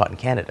scenes were shot in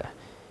Canada.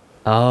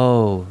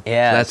 Oh,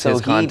 yeah. So that's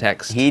his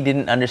context. He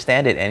didn't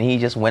understand it, and he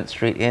just went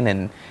straight in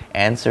and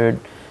answered,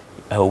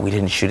 "Oh, we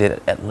didn't shoot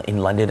it in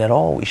London at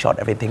all. We shot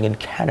everything in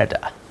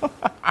Canada."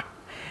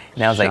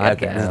 And I was like,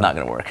 "Okay, this is not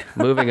going to work."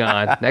 Moving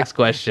on. Next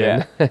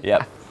question.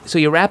 Yeah. So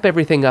you wrap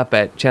everything up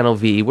at Channel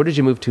V. Where did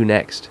you move to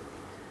next?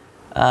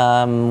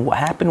 What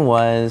happened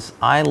was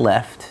I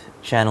left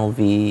Channel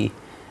V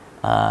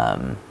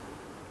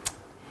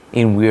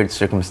in weird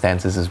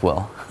circumstances as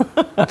well.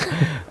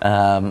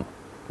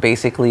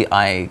 Basically,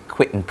 I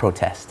quit in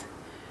protest.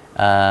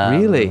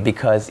 Really?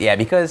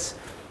 Because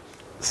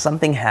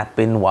something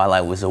happened while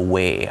I was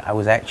away. I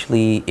was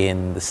actually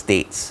in the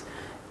States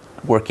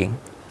working.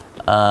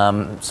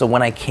 So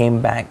when I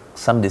came back,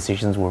 some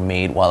decisions were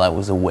made while I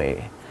was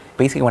away.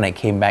 Basically, when I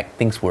came back,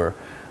 things were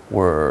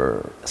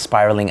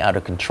spiraling out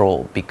of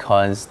control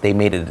because they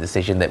made a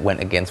decision that went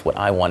against what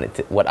I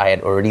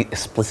had already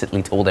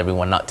explicitly told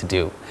everyone not to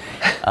do.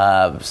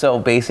 So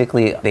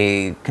basically,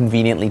 they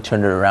conveniently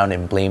turned it around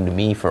and blamed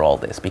me for all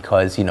this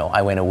because,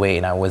 I went away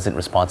and I wasn't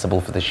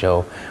responsible for the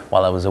show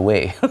while I was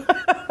away.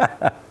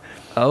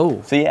 Oh.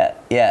 So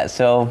yeah.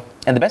 So,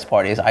 and the best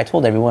part is I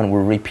told everyone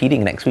we're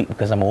repeating next week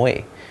because I'm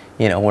away.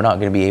 We're not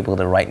going to be able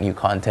to write new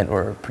content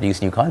or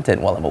produce new content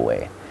while I'm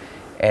away.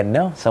 And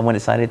no, someone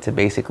decided to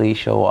basically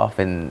show off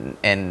and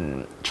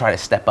try to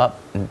step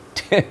up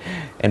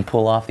and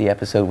pull off the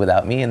episode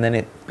without me, and then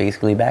it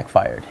basically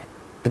backfired.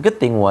 The good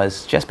thing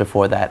was, just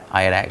before that,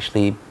 I had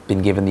actually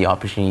been given the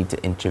opportunity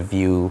to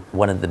interview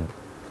one of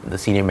the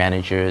senior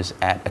managers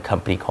at a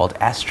company called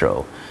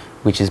Astro,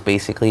 which is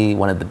basically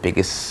one of the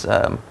biggest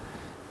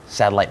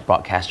satellite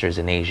broadcasters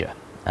in Asia.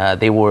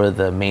 They were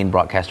the main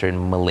broadcaster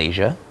in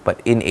Malaysia, but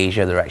in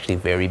Asia, they're actually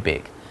very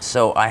big.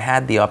 So I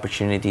had the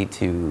opportunity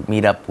to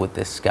meet up with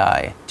this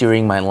guy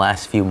during my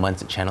last few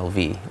months at Channel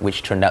V,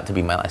 which turned out to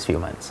be my last few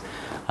months.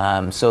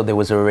 So there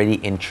was already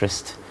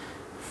interest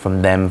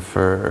from them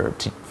for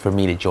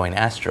me to join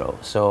Astro.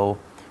 So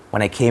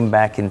when I came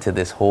back into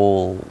this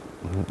whole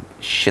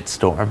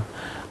shitstorm,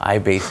 I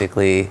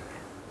basically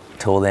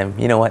told them,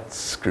 you know what,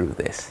 screw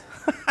this.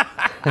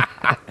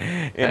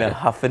 In a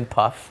huff and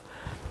puff,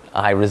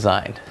 I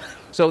resigned.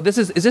 So is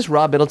this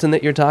Rob Middleton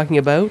that you're talking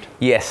about?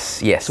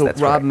 Yes, So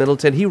that's Rob correct.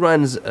 Middleton, he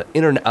runs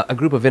a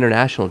group of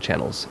international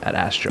channels at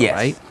Astro, Yes.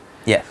 right?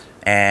 Yes.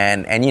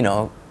 And you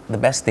know, the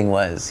best thing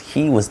was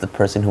he was the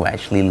person who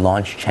actually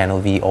launched Channel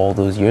V all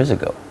those years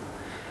ago.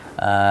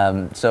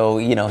 So,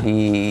 you know,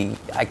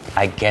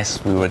 I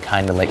guess we were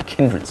kind of like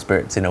kindred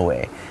spirits in a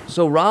way.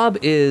 So Rob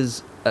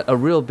is a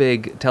real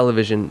big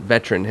television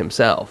veteran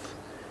himself.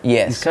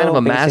 Yes. He's kind of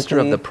a master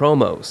of the basically-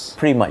 promos.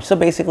 Pretty much. So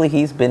basically,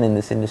 he's been in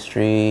this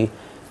industry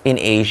in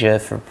Asia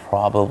for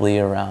probably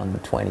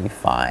around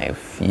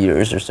 25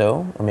 years or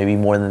so, or maybe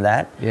more than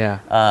that. Yeah.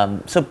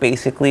 So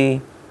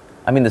basically,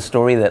 I mean, the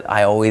story that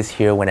I always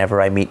hear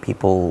whenever I meet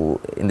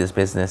people in this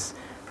business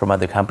from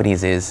other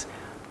companies is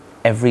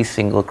every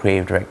single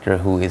creative director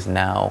who is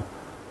now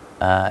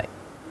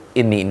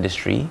in the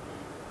industry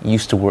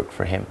used to work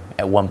for him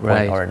at one point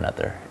Right. or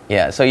another.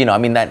 Yeah. So, you know, I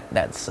mean, that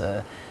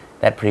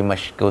pretty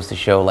much goes to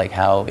show like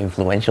how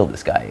influential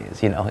this guy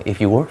is. You know,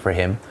 if you work for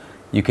him,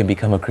 you can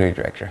become a creative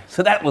director.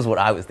 So that was what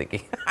I was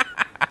thinking.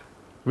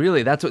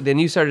 Really? That's what. Then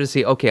you started to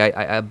see, okay,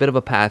 I a bit of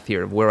a path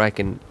here of where I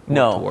can work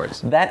No,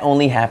 towards. that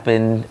only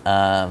happened.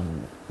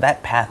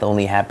 That path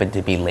only happened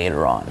to me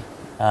later on.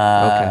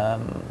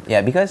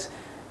 Yeah, because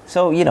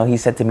so you know, he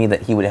said to me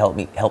that he would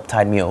help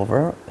tide me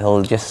over.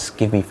 He'll just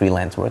give me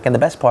freelance work. And the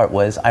best part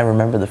was, I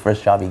remember the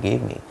first job he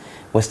gave me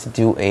was to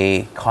do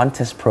a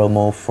contest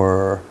promo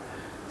for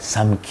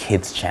some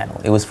kids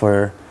channel. It was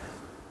for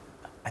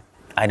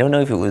I don't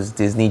know if it was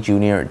Disney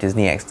Junior or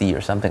Disney XD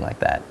or something like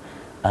that.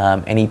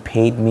 And he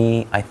paid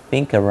me, I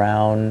think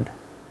around,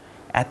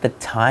 at the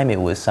time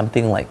it was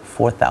something like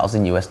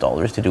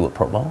 $4,000 to do a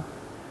promo.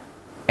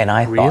 And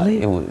I thought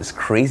Really? it was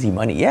crazy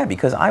money. Yeah,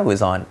 because I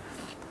was on,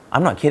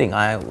 I'm not kidding,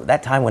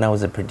 that time when I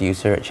was a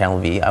producer at Channel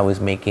V, I was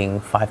making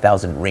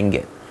 5,000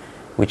 ringgit,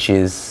 which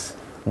is,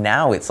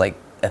 now it's like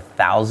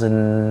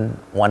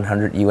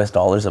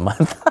 $1,100 a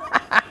month.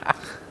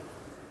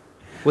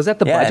 Was that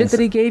the Yeah, budget and that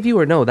he gave you,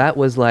 or no? That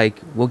was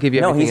like, we'll give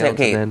you No, everything he said, else,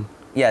 okay, and then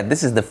yeah,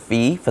 this is the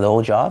fee for the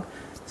whole job,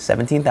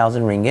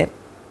 17,000 ringgit,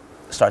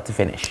 start to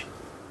finish.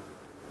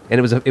 and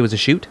it was a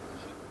shoot.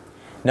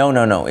 No,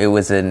 it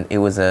was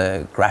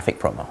a graphic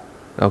promo.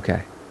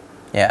 Okay.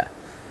 Yeah.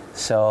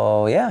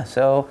 So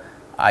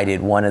I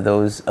did one of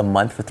those a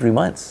month for 3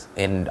 months,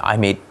 and I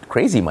made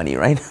crazy money,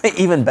 right?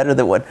 Even better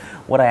than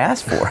what I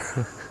asked for.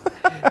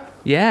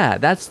 Yeah,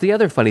 that's the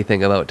other funny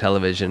thing about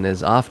television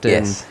is often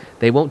Yes.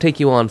 they won't take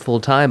you on full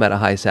time at a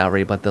high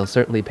salary, but they'll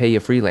certainly pay you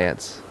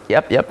freelance.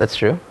 Yep, that's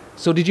true.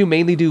 So did you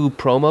mainly do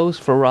promos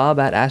for Rob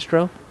at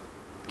Astro?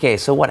 Okay,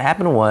 so what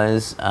happened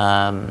was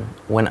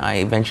when I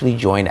eventually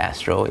joined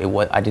Astro,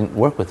 I didn't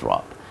work with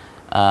Rob.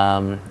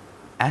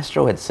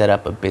 Astro had set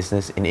up a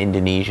business in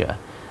Indonesia,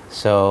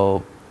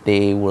 so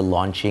they were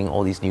launching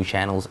all these new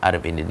channels out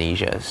of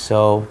Indonesia.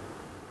 So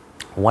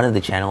one of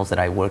the channels that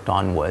I worked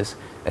on was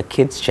a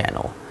kids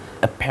channel.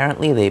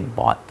 Apparently, they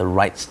bought the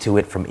rights to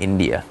it from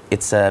India.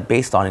 It's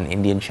based on an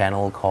Indian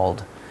channel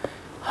called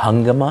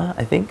Hungama,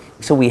 I think.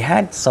 So we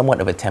had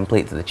somewhat of a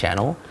template to the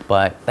channel,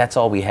 but that's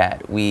all we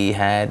had. We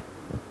had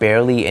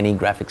barely any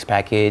graphics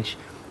package.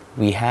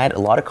 We had a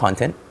lot of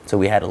content. So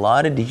we had a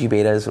lot of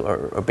digibetas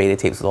or beta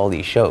tapes with all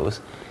these shows,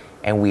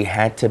 and we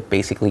had to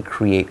basically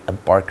create a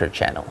Barker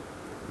channel.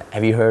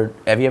 Have you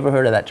ever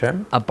heard of that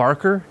term? A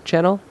Barker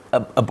channel?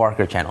 A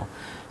Barker channel.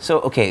 So,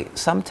 okay,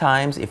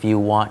 sometimes if you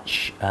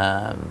watch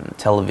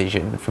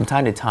television, from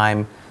time to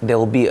time, there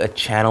will be a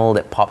channel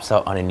that pops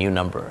out on a new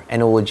number,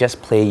 and it will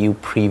just play you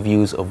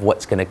previews of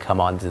what's going to come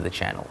onto the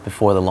channel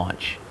before the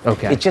launch.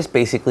 Okay. It just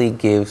basically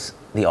gives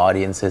the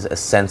audiences a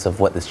sense of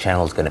what this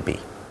channel is going to be.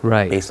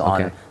 Right. Based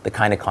on okay. the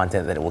kind of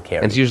content that it will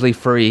carry. And it's usually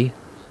free.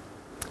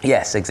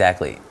 Yes,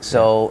 exactly.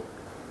 So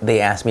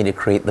they asked me to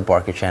create the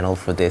Barker channel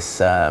for this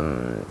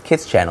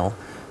kids channel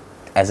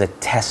as a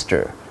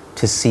tester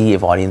to see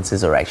if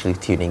audiences are actually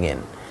tuning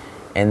in.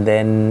 And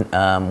then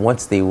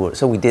once they were,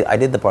 I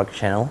did the Barker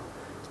channel,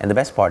 and the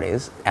best part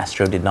is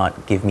Astro did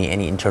not give me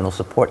any internal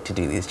support to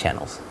do these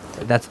channels.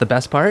 That's the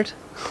best part?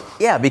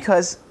 Yeah,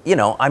 because, you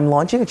know, I'm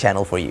launching a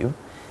channel for you,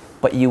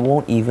 but you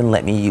won't even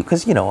let me,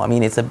 because, you know, I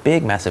mean, it's a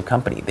big, massive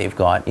company. They've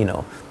got, you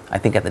know, I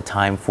think at the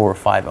time, 4 or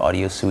 5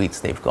 audio suites.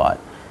 They've got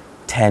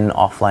 10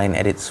 offline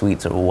edit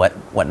suites or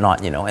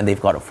whatnot, you know, and they've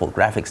got a full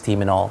graphics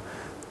team and all.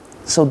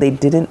 So they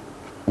didn't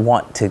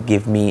want to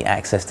give me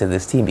access to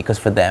this team because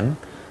for them,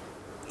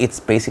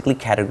 it's basically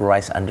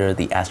categorized under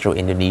the Astro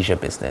Indonesia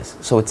business.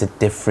 So it's a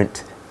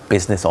different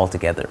business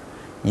altogether.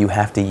 You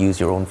have to use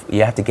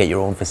you have to get your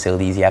own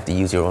facilities, you have to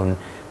use your own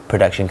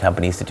production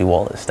companies to do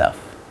all this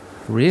stuff.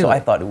 Really? So I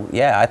thought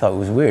it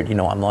was weird. You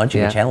know, I'm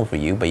launching Yeah. a channel for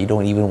you, but you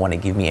don't even want to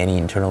give me any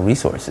internal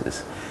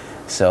resources.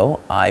 So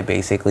I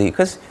basically,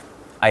 because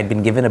I'd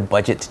been given a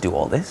budget to do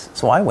all this,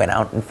 so I went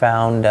out and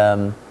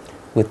found,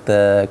 with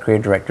the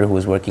creative director who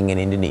was working in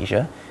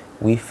Indonesia,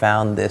 we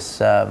found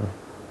this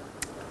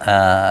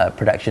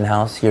production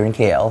house here in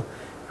KL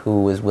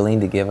who was willing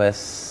to give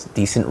us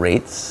decent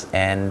rates,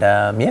 and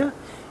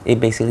it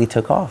basically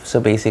took off. So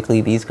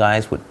basically these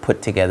guys would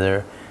put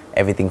together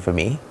everything for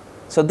me.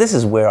 So this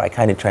is where I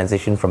kind of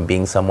transitioned from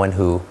being someone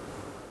who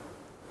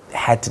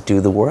had to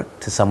do the work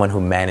to someone who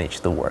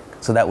managed the work.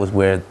 So that was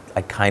where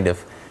I kind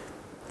of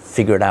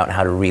figured out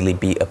how to really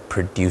be a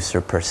producer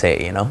per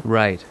se, you know?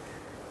 Right.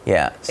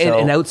 Yeah. So,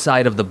 And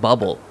outside of the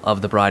bubble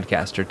of the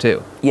broadcaster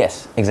too.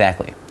 yes,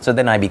 exactly. So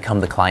then I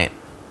become the client.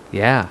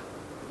 Yeah.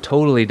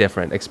 Totally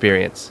different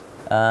experience.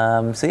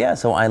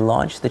 So I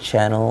launched the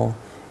channel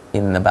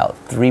in about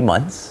 3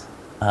 months.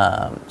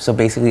 So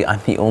basically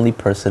I'm the only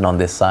person on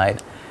this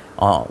side,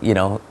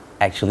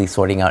 actually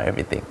sorting out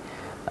everything.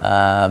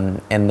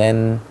 And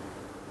then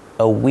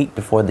a week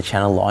before the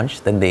channel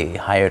launched, then they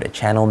hired a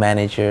channel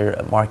manager,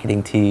 a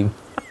marketing team.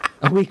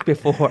 A week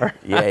before.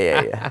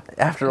 Yeah.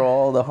 After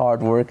all the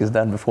hard work is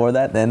done before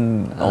that,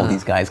 then all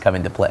these guys come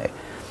into play.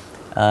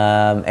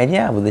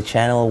 The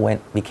channel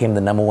became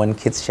the #1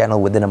 kids channel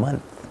within a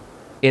month.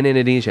 In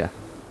Indonesia.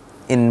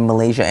 In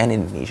Malaysia and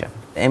Indonesia.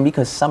 And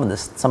because some of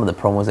the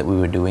promos that we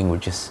were doing were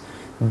just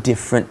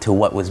different to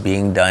what was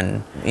being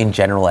done in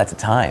general at the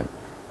time.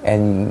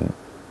 And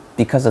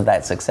because of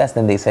that success,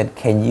 then they said,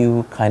 can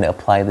you kind of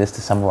apply this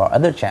to some of our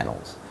other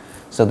channels?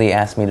 So they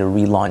asked me to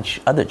relaunch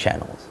other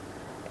channels.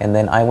 And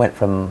then I went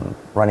from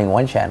running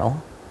one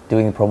channel,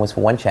 doing promos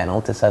for one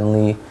channel, to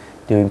suddenly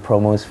doing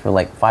promos for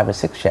like 5 or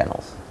 6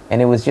 channels.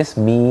 And it was just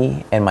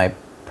me and my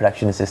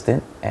production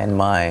assistant and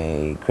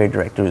my creative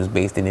director who's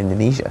based in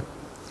Indonesia,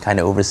 kind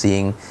of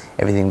overseeing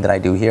everything that I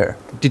do here.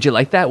 Did you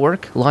like that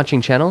work,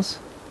 launching channels?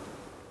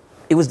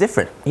 It was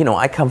different.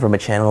 I come from a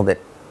channel that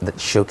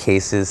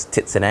showcases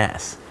tits and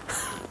ass.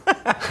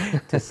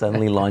 To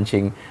suddenly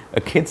launching a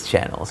kids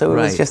channel. So it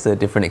was just a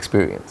different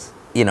experience.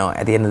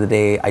 At the end of the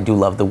day, I do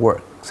love the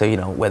work. So,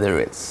 whether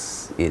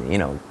it's,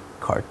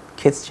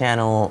 kids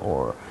channel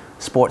or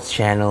sports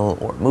channel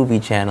or movie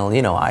channel,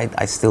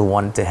 I still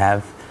wanted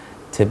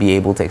to be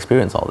able to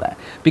experience all that.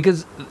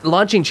 Because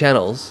launching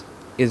channels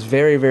is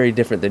very, very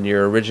different than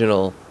your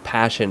original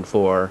passion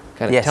for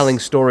kind of telling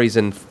stories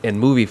in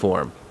movie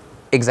form.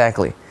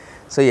 Exactly.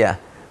 So yeah,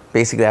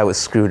 basically I was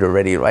screwed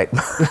already, right?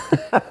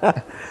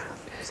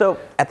 So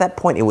at that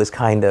point, it was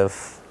kind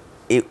of,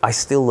 I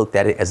still looked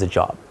at it as a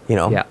job,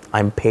 Yeah.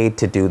 I'm paid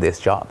to do this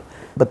job.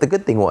 But the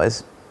good thing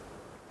was,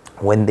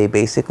 when they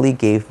basically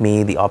gave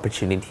me the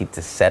opportunity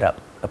to set up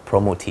a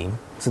promo team,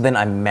 so then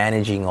I'm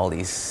managing all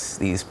these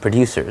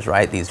producers,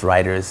 right? These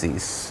writers,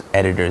 these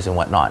editors and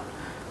whatnot.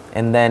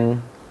 And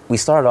then we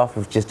started off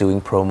with just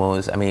doing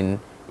promos. I mean,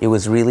 it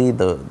was really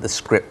the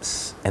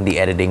scripts and the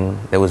editing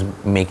that was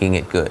making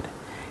it good.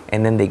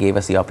 And then they gave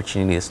us the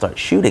opportunity to start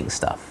shooting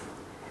stuff.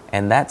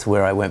 And that's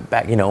where I went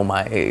back,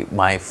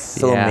 my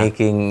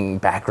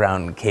filmmaking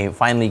background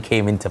finally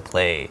came into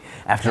play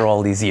after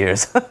all these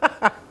years.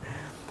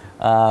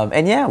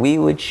 We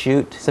would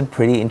shoot some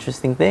pretty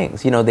interesting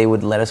things. They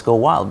would let us go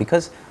wild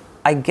because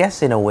I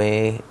guess in a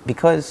way,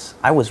 because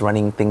I was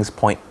running things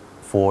point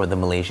for the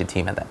Malaysia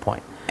team at that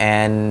point.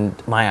 And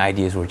my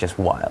ideas were just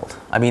wild.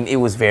 I mean, it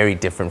was very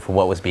different from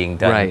what was being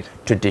done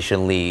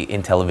traditionally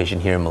in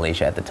television here in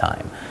Malaysia at the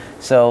time.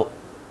 So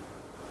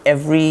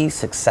every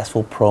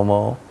successful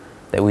promo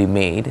that we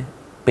made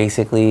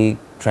basically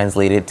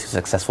translated to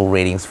successful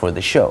ratings for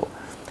the show.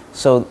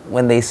 So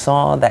when they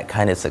saw that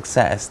kind of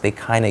success, they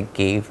kind of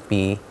gave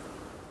me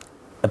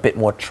a bit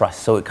more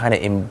trust. So it kind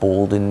of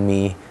emboldened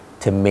me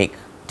to make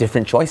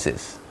different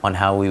choices on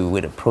how we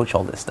would approach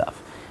all this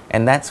stuff.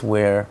 And that's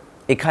where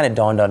it kind of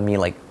dawned on me,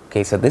 like,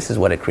 okay, so this is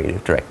what a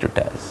creative director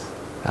does.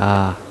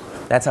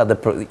 That's how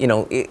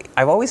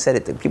I've always said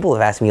it. People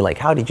have asked me, like,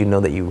 how did you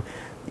know that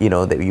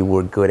you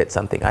were good at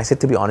something? I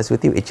said, to be honest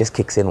with you, it just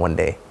kicks in one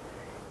day.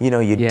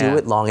 Do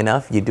it long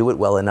enough, you do it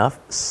well enough,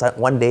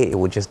 one day it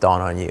will just dawn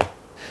on you.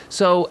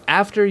 So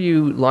after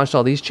you launched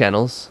all these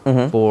channels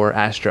for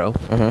Astro,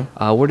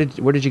 where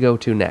did you go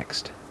to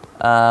next?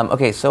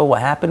 So what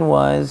happened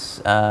was,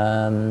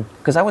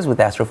 because I was with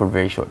Astro for a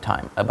very short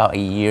time, about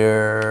 1.5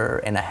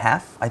 years,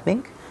 I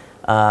think.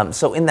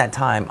 So in that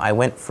time, I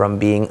went from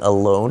being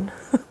alone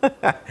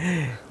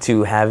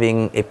to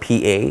having a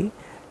PA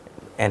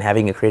and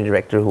having a creative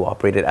director who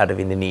operated out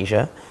of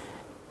Indonesia,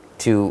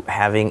 to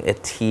having a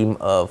team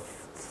of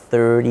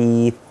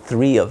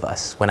 33 of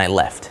us when I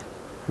left.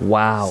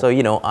 Wow. So,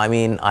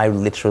 I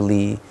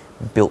literally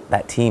built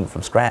that team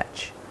from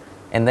scratch.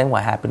 And then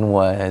what happened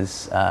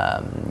was,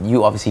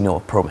 you obviously know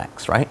of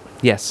Promax, right?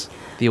 Yes.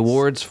 The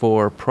awards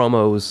for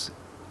promos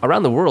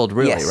around the world,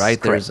 really, yes,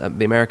 right? Correct. There's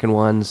the American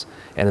ones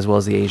and as well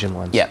as the Asian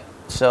ones. Yeah.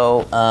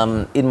 So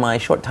in my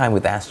short time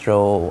with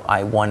Astro,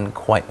 I won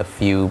quite a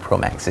few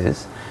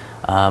Promaxes,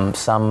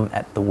 some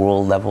at the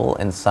world level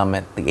and some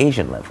at the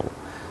Asian level.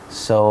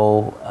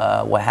 So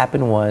what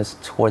happened was,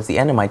 towards the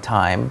end of my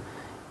time,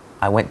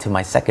 I went to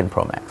my second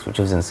Promax, which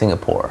was in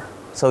Singapore.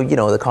 So,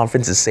 the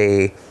conferences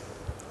say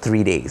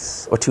 3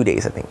 days or 2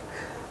 days, I think.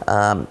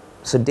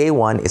 So day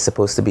one is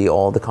supposed to be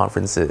all the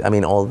conferences,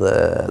 all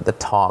the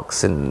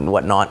talks and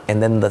whatnot.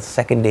 And then the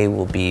second day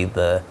will be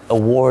the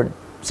award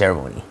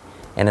ceremony.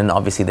 And then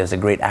obviously there's a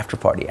great after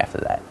party after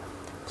that.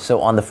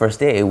 So on the first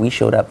day, we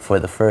showed up for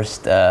the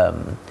first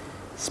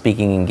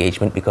speaking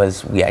engagement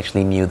because we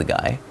actually knew the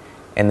guy.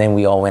 And then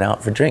we all went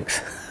out for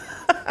drinks.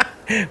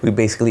 We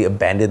basically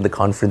abandoned the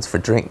conference for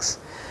drinks.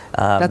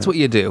 That's what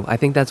you do. I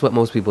think that's what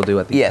most people do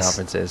at these Yes.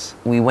 conferences.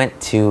 We went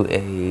to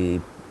a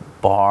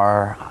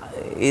bar.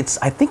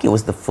 I think it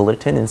was the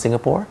Fullerton in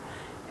Singapore.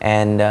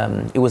 And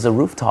it was a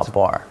rooftop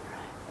bar.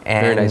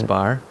 And Very nice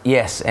bar.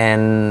 Yes,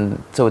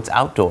 and so it's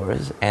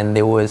outdoors, and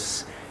there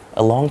was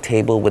a long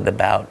table with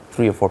about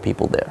 3 or 4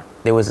 people there.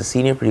 There was a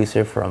senior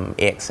producer from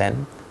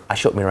AXN,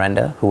 Ashok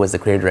Miranda, who was the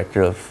creative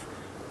director of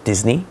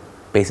Disney,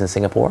 based in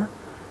Singapore.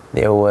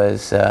 There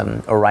was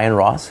Orion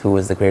Ross, who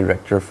was the creative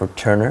director for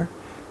Turner.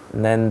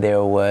 And then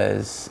there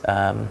was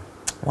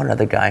one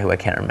other guy who I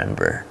can't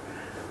remember.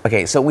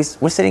 Okay, so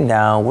we're sitting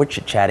down, we're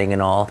chit-chatting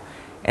and all,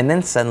 and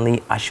then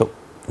suddenly Ashok,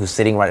 who's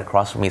sitting right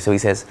across from me, so he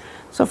says,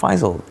 "So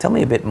Faisal, tell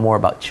me a bit more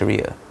about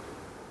Cheria."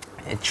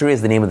 And Cheria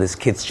is the name of this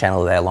kids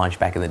channel that I launched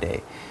back in the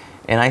day.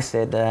 And I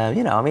said,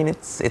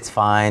 it's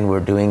fine,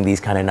 we're doing these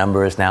kind of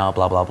numbers now,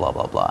 blah, blah, blah,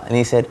 blah, blah. And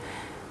he said,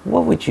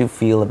 "What would you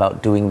feel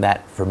about doing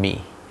that for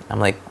me?"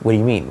 I'm like, "What do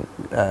you mean?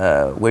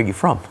 Where are you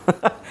from?"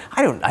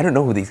 I don't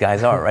know who these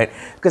guys are, right?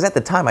 Because at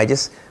the time I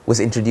just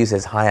was introduced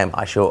as, "Hi, I'm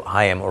Ashok,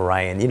 hi, I'm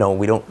Orion."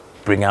 We don't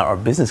bring out our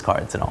business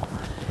cards and all.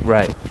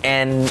 Right.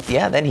 And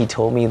yeah, then he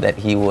told me that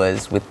he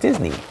was with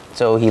Disney.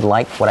 So he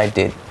liked what I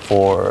did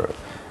for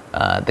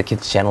the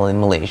kids channel in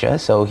Malaysia.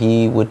 So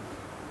he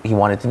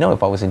wanted to know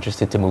if I was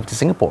interested to move to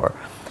Singapore.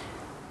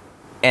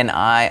 And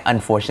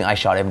unfortunately, I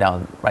shot him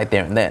down right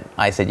there and then.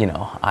 I said,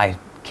 I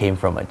came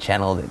from a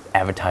channel that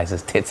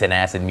advertises tits and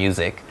ass and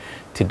music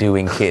to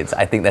doing kids.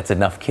 I think that's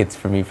enough kids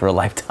for me for a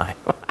lifetime.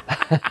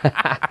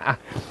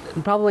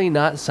 Probably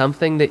not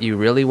something that you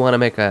really want to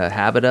make a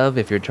habit of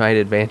if you're trying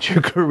to advance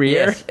your career.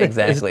 Yes,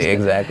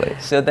 exactly.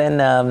 So then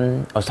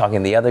I was talking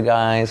to the other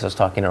guys. I was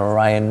talking to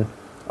Orion.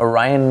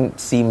 Orion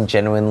seemed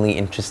genuinely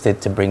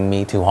interested to bring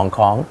me to Hong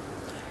Kong.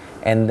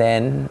 And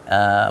then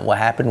what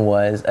happened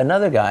was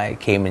another guy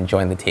came and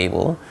joined the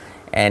table,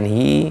 and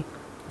he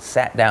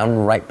sat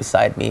down right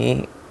beside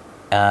me,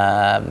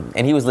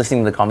 and he was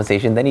listening to the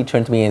conversation. Then he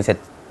turned to me and said,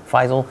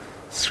 "Faisal,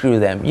 screw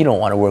them. You don't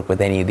want to work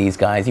with any of these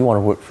guys. You want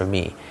to work for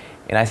me."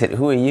 And I said,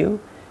 "Who are you?"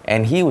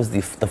 And he was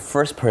the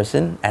first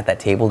person at that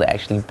table to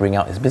actually bring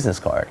out his business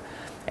card.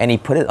 And he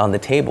put it on the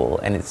table,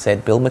 and it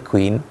said, "Bill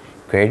McQueen,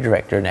 Creative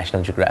Director,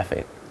 National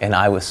Geographic." And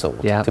I was sold,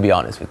 Yeah. to be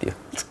honest with you.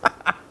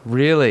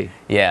 Really?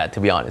 Yeah, to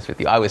be honest with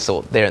you. I was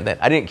sold there and then.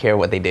 I didn't care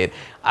what they did.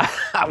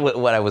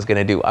 What I was going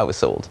to do, I was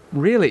sold.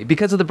 Really?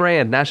 Because of the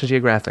brand, National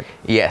Geographic?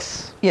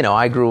 Yes.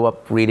 I grew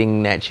up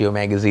reading Nat Geo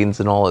magazines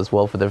and all as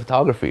well for the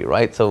photography,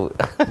 right? So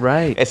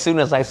Right. as soon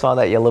as I saw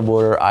that yellow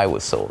border, I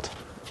was sold.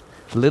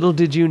 Little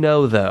did you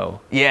know,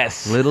 though.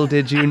 Yes. Little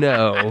did you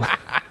know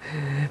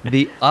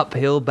the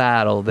uphill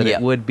battle that Yep.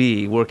 it would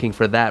be working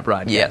for that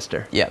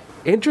broadcaster. Yep.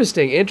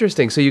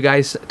 Interesting. So you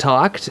guys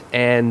talked,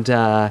 and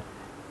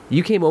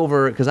you came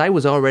over, because I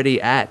was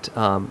already at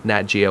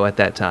Nat Geo at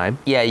that time.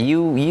 Yeah,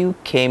 you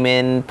came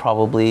in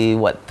probably,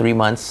 3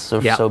 months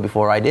or Yeah. so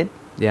before I did?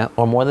 Yeah.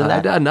 Or more than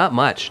that? Not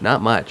much.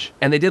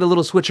 And they did a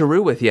little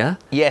switcheroo with you.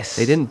 Yes.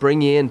 They didn't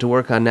bring you in to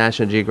work on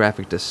National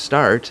Geographic to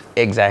start.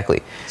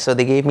 Exactly. So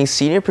they gave me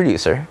senior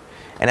producer,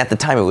 and at the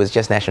time it was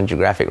just National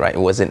Geographic, right?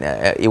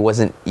 It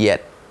wasn't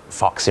yet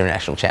Fox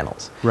International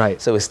Channels.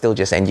 Right. So it's still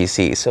just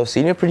NGC. So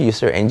senior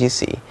producer,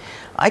 NGC.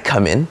 I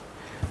come in,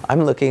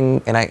 I'm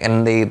looking,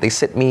 and they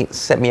set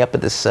me up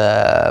at this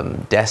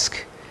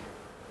desk.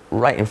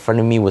 Right in front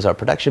of me was our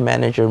production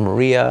manager,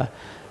 Maria.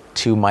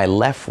 To my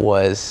left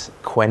was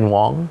Quen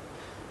Wong,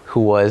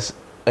 who was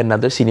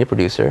another senior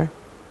producer,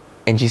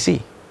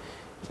 NGC.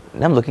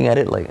 And I'm looking at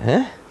it like,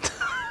 huh?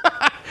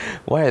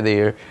 Why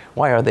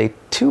are they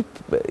two,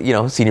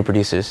 senior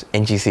producers,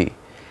 NGC?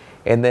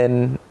 And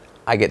then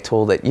I get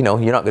told that, you're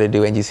not going to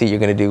do NGC, you're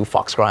going to do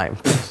Fox Crime.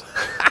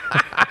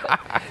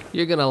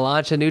 You're going to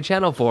launch a new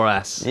channel for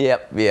us.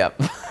 Yep.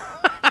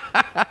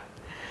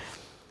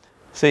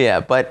 So yeah,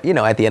 but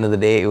at the end of the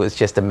day, it was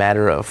just a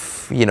matter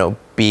of,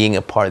 being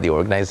a part of the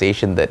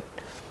organization that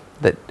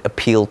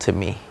appealed to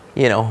me.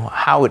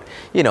 How it,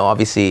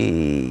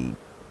 obviously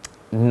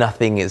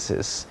nothing is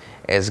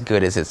as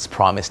good as it's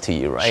promised to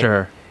you, right?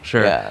 Sure.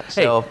 Yeah,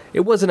 so hey, it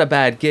wasn't a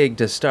bad gig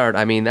to start.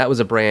 I mean, that was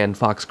a brand,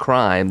 Fox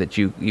Crime, that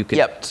you could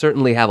Yep.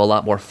 certainly have a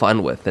lot more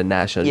fun with than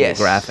National Yes.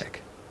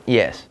 Geographic.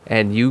 Yes.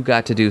 And you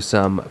got to do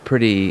some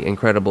pretty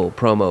incredible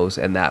promos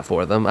and that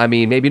for them. I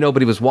mean, maybe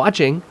nobody was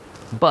watching,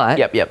 but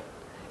Yep.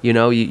 you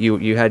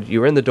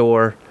were in the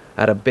door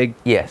at a big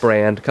Yes.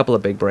 brand, a couple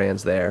of big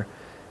brands there.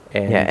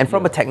 And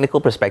from a technical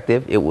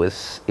perspective, it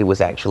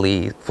was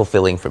actually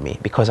fulfilling for me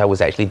because I was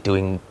actually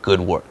doing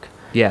good work.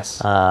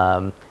 Yes.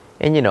 I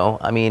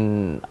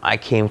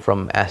came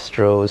from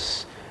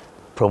Astro's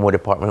promo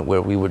department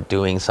where we were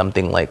doing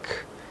something like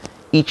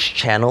each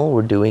channel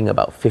we're doing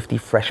about 50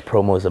 fresh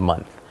promos a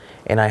month.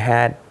 And I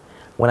had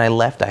when I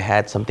left, I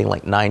had something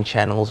like 9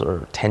 channels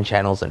or 10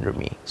 channels under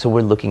me. So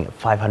we're looking at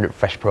 500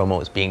 fresh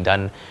promos being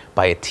done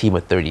by a team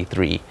of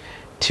 33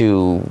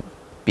 to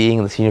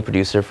being the senior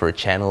producer for a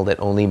channel that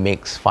only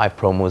makes 5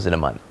 promos in a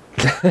month.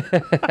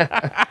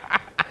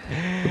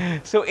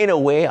 So in a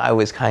way,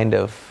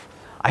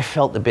 I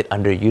felt a bit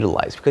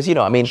underutilized because, you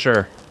know, I mean,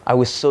 Sure. I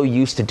was so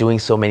used to doing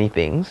so many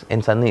things,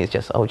 and suddenly it's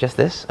just, oh, just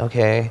this?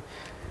 Okay.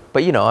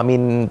 But, you know, I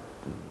mean,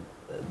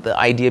 the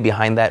idea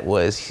behind that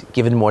was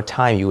given more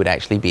time, you would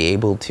actually be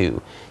able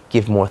to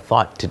give more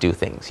thought to do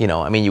things. You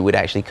know, I mean, you would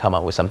actually come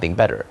up with something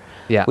better.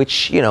 Yeah.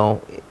 Which, you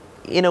know,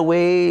 in a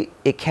way,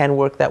 it can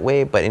work that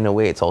way, but in a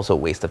way, it's also a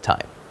waste of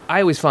time.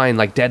 I always find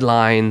like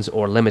deadlines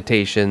or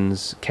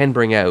limitations can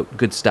bring out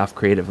good stuff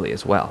creatively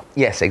as well.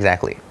 Yes,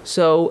 exactly.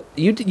 So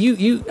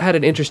you had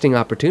an interesting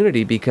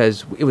opportunity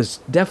because it was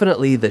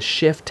definitely the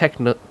shift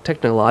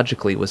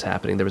technologically was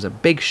happening. There was a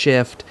big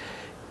shift,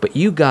 but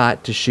you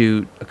got to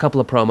shoot a couple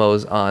of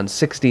promos on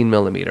 16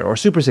 millimeter or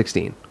Super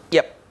 16.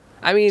 Yep.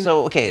 I mean,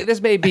 So, okay.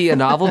 this may be a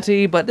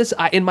novelty, but this,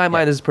 in my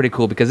mind, this is pretty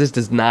cool because this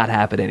does not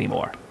happen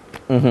anymore.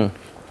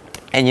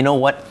 And you know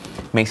what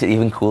makes it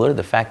even cooler?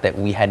 The fact that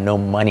we had no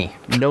money.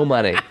 No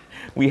money.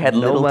 We had No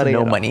little money to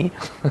no at all. money,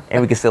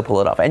 and we could still pull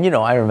it off. And, you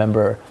know, I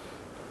remember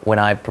when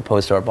I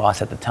proposed to our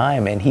boss at the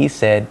time, and he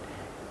said,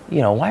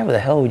 you know, why the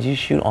hell would you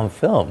shoot on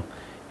film?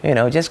 You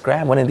know, just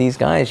grab one of these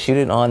guys, shoot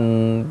it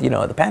on, you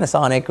know, the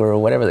Panasonic or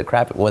whatever the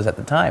crap it was at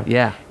the time.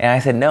 Yeah. And I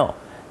said, no.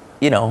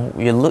 You know,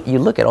 you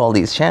look at all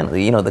these channels,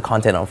 you know, the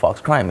content on Fox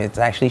Crime, it's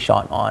actually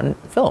shot on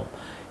film.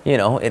 You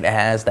know, it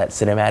has that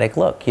cinematic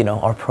look. You know,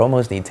 our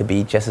promos need to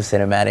be just as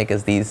cinematic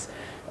as these,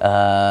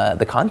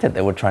 the content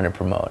that we're trying to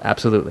promote.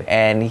 Absolutely.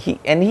 And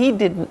he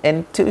didn't,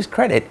 and to his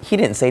credit, he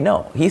didn't say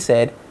no. He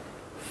said,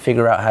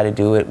 figure out how to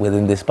do it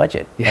within this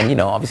budget. Yeah. And, you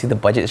know, obviously the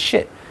budget is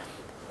shit.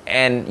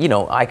 And, you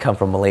know, I come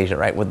from Malaysia,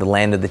 right, with the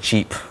land of the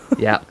cheap.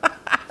 Yeah.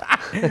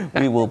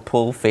 We will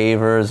pull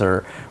favors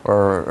or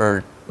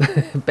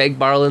Beg,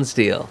 borrow, and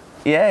steal.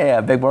 yeah,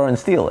 beg, borrow, and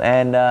steal.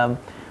 And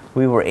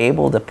we were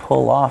able to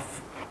pull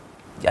off,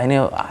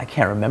 I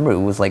can't remember, it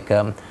was like,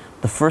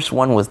 the first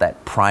one was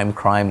that Prime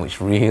Crime,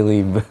 which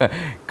really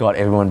got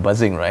everyone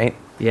buzzing, right?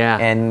 Yeah.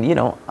 And, you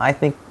know, I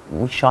think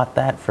we shot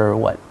that for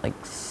what, like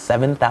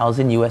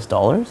 $7,000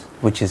 US,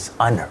 which is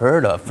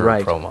unheard of for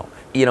Right. a promo.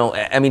 You know,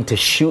 I mean, to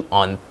shoot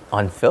on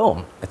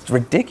film, it's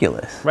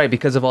ridiculous. Right,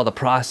 because of all the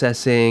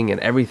processing and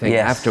everything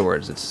Yes.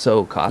 afterwards. It's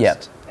so cost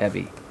Yep.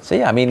 heavy. So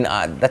yeah, I mean,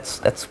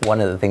 that's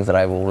one of the things that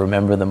I will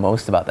remember the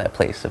most about that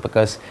place,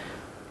 because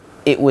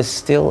it was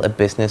still a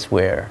business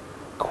where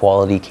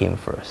quality came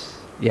first.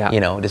 Yeah. You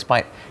know,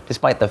 despite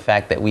the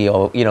fact that we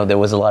all, you know, there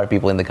was a lot of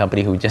people in the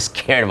company who just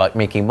cared about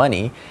making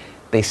money,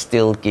 they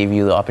still gave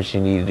you the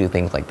opportunity to do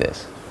things like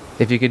this.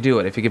 If you could do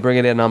it, if you could bring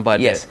it in on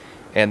budget, Yes.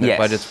 and their Yes.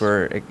 budgets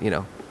were, you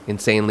know,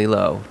 insanely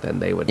low, then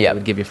they would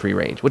give you free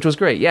range, which was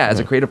great. Yeah, Mm-hmm. as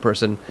a creative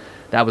person,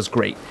 that was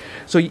great.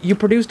 So you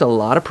produced a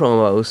lot of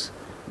promos.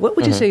 What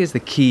would you say is the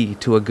key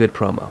to a good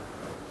promo?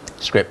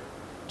 Script.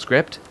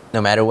 Script?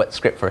 No matter what,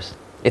 script first.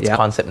 It's Yeah.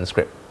 concept and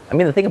script. I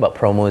mean, the thing about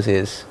promos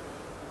is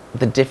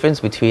the difference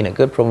between a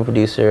good promo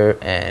producer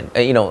and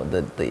you know,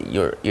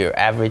 your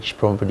average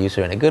promo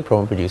producer and a good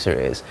promo producer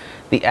is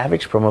the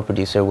average promo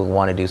producer will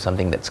want to do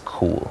something that's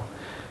cool.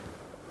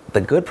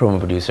 The good promo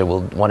producer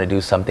will want to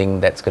do something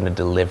that's going to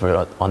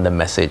deliver on the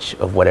message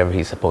of whatever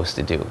he's supposed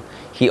to do.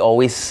 He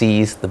always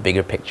sees the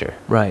bigger picture.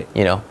 Right.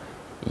 You know,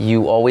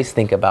 you always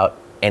think about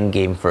end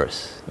game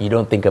first. You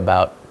don't think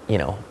about, you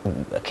know,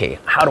 okay,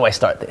 how do I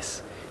start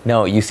this?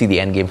 No, you see the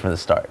end game from the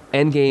start.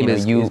 End game You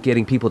know, is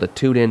getting people to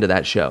tune into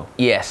that show.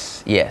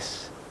 Yes.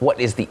 What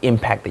is the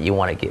impact that you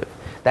want to give?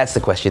 That's the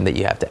question that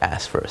you have to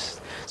ask first.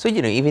 So,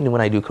 you know, even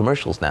when I do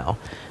commercials now,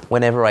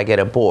 whenever I get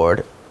a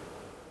board,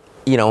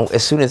 you know,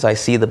 as soon as I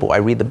see the board, I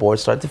read the board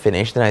start to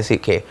finish, then I say,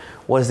 okay,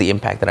 what is the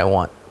impact that I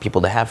want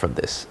people to have from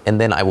this?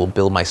 And then I will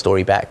build my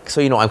story back.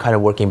 So, you know, I'm kind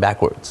of working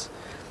backwards.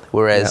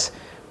 Whereas,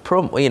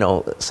 you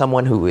know,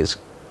 someone who is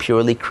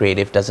purely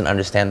creative doesn't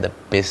understand the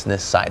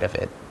business side of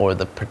it or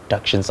the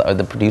production side or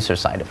the producer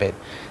side of it.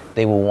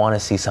 They will want to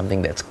see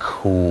something that's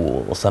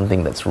cool,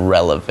 something that's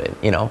relevant,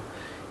 you know.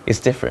 It's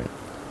different.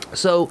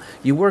 So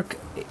you work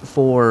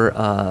for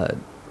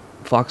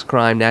Fox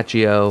Crime, Nat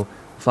Geo,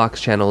 Fox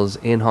channels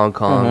in Hong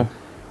Kong.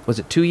 Was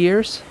it 2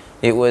 years?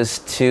 It was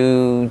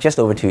just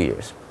over 2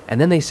 years. And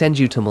then they send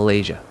you to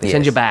Malaysia. They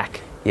send Yes. you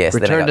back. Yes.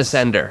 then I Return got to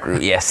sender.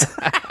 screwed. Yes.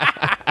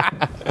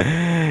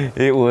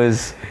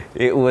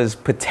 It was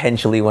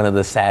potentially one of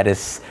the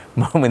saddest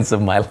moments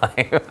of my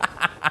life.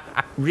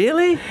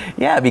 Really?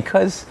 Yeah,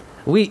 because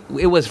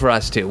It was for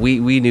us too.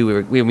 We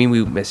knew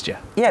we missed you.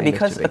 yeah, We missed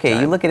because big okay,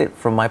 you time. look at it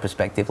from my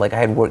perspective. Like I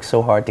had worked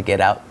so hard to get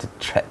out to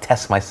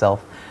test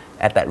myself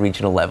at that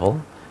regional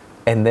level,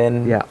 and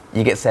then Yeah.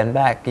 you get sent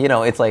back. You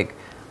know, it's like,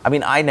 I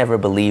mean, I never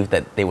believed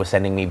that they were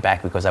sending me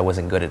back because I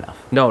wasn't good enough.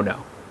 No.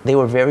 They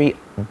were very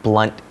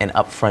blunt and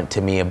upfront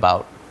to me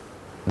about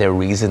their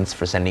reasons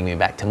for sending me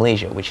back to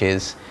Malaysia, which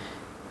is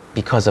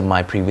because of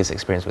my previous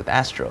experience with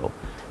Astro.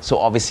 So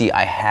obviously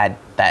I had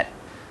that,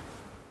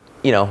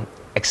 you know,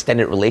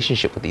 extended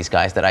relationship with these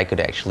guys that I could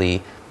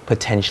actually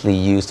potentially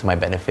use to my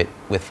benefit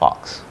with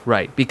Fox.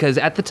 Right, because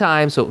at the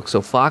time, so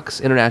Fox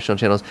International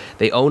Channels,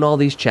 they own all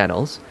these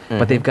channels,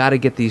 but they've got to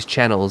get these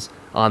channels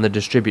on the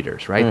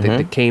distributors, right?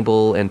 The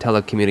cable and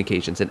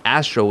telecommunications. And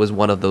Astro was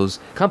one of those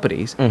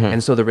companies.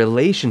 And so the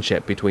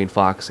relationship between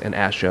Fox and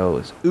Astro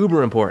is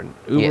uber important.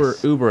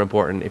 Uber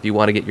important if you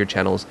want to get your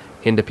channels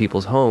into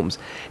people's homes.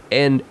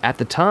 And at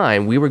the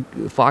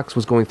time, Fox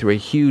was going through a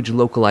huge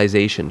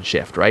localization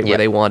shift, right? Where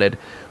they wanted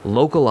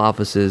local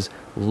offices,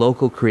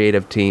 local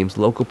creative teams,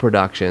 local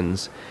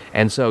productions.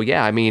 And so,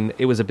 yeah, I mean,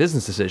 it was a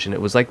business decision.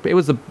 It was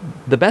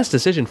the best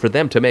decision for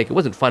them to make. It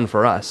wasn't fun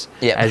for us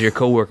as your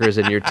coworkers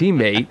and your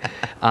teammate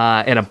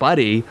and a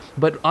buddy.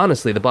 But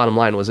honestly, the bottom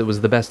line was it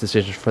was the best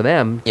decision for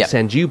them to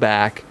send you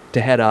back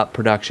to head up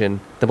production,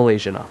 the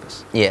Malaysian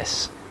office.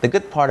 Yes. The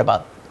good part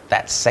about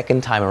that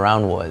second time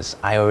around was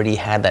I already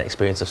had that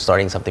experience of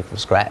starting something from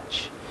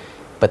scratch.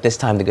 But this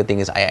time, the good thing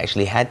is I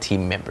actually had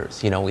team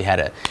members. You know, we had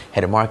a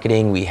head of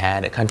marketing, we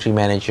had a country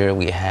manager,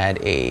 we had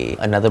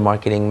another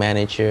marketing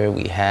manager,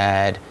 we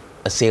had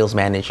a sales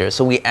manager.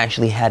 So we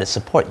actually had a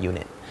support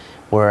unit.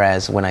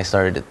 Whereas when I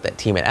started that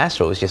team at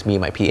Astro, it was just me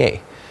and my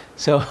PA.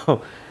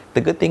 So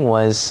the good thing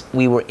was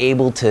we were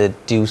able to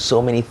do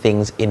so many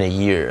things in a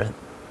year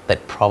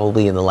that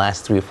probably in the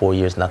last 3 or 4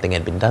 years, nothing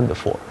had been done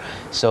before.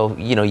 So,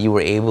 you know, you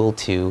were able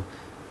to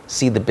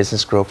see the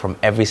business grow from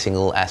every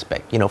single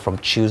aspect, you know, from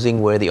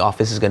choosing where the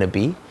office is going to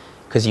be,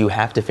 because you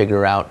have to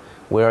figure out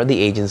where are the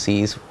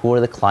agencies, who are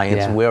the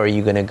clients, where are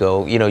you going to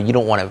go. You know, you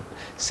don't want to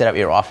set up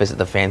your office at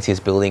the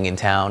fanciest building in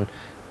town,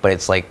 but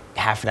it's like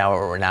half an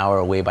hour or an hour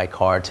away by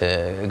car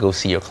to go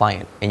see your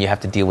client, and you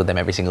have to deal with them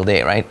every single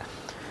day, right?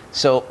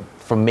 So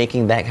from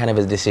making that kind of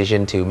a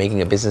decision to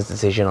making a business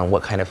decision on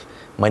what kind of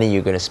money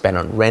you're going to spend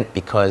on rent,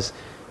 because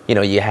you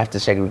know, you have to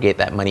segregate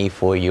that money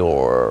for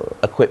your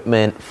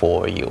equipment,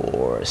 for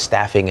your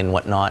staffing and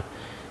whatnot,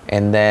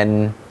 and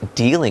then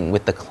dealing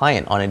with the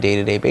client on a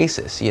day-to-day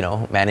basis, you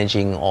know,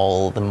 managing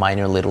all the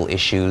minor little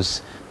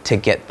issues to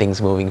get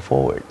things moving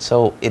forward.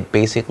 So it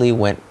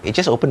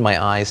just opened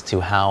my eyes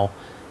to how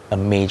a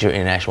major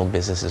international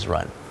business is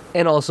run.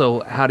 And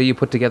also, how do you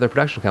put together a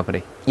production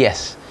company?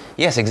 Yes,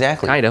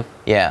 exactly. Kind of.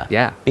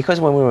 Yeah.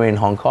 Because when we were in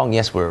Hong Kong,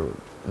 yes,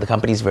 the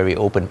company's very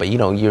open, but you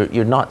know,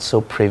 you're not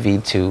so privy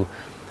to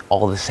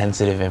all the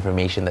sensitive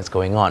information that's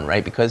going on,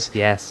 right? Because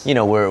you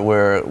know,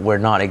 we're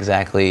not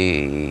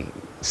exactly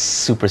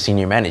super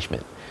senior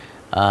management.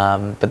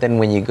 But then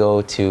when you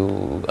go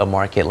to a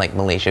market like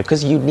Malaysia,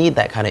 because you need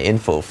that kind of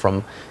info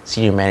from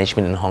senior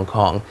management in Hong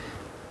Kong,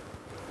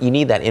 you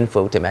need that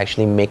info to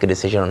actually make a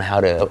decision on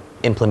how to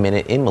implement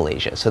it in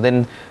Malaysia. So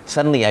then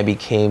suddenly I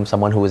became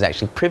someone who was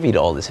actually privy to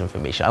all this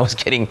information. I was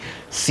getting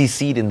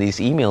CC'd in these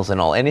emails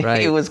and all, and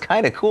it was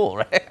kind of cool,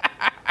 right?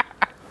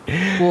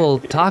 Well,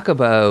 talk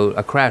about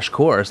a crash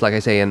course, like I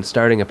say, in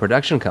starting a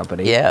production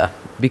company. Yeah.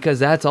 Because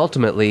that's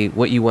ultimately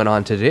what you went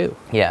on to do.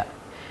 Yeah.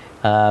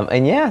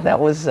 And yeah, that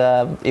was,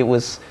 it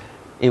was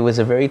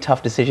a very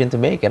tough decision to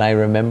make. And I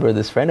remember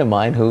this friend of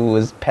mine who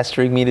was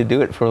pestering me to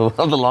do it for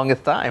the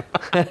longest time.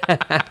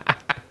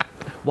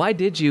 Why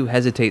did you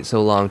hesitate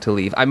so long to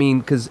leave? I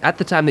mean, because at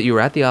the time that you were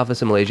at the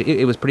office in Malaysia,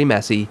 it was pretty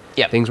messy.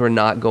 Yep. Things were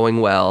not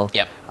going well.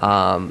 Yep.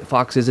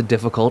 Fox is a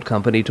difficult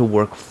company to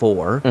work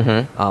for,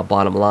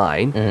 bottom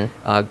line.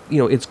 You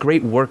know, it's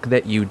great work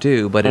that you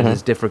do, but it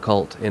is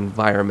difficult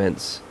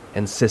environments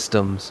and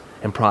systems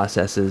and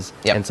processes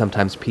and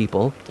sometimes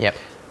people. Yep.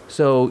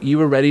 So you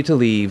were ready to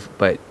leave,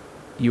 but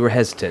you were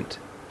hesitant.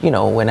 You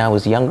know, when I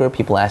was younger,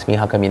 people asked me,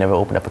 how come you never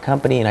opened up a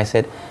company? And I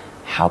said,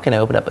 how can I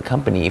open up a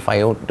company if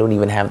I don't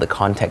even have the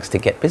context to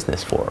get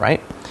business for,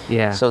 right?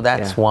 Yeah. So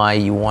that's why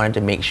you wanted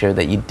to make sure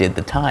that you did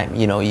the time.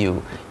 You know,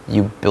 you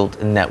built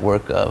a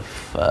network of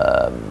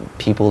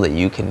people that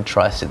you can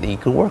trust and that you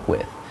could work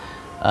with.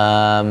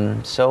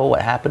 So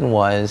what happened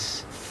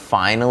was,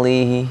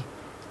 finally,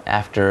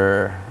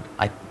 after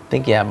I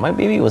think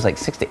maybe it was like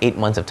 6 to 8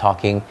 months of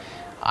talking,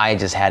 I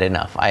just had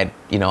enough. I've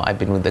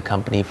been with the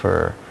company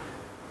for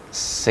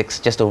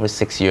just over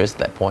 6 years at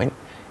that point,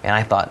 and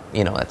I thought,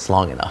 you know, that's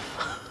long enough.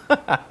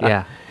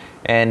 Yeah.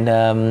 And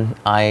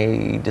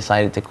I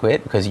decided to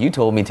quit because you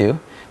told me to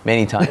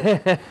many times.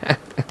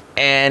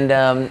 And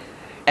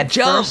at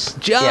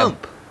first,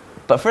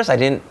 but first I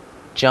didn't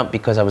jump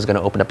because I was going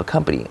to open up a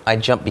company. I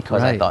jumped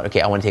because I thought,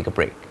 okay, I want to take a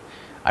break.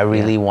 I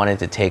really wanted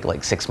to take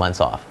like 6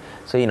 months off.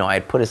 So, you know, I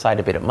put aside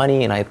a bit of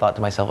money and I thought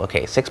to myself,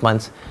 okay, 6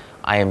 months,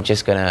 I am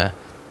just going to,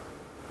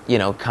 you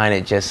know, kind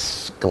of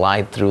just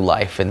glide through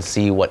life and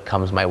see what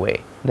comes my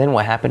way. Then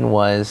what happened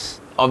was,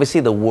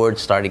 obviously the word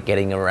started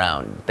getting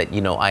around that, you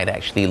know, I'd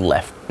actually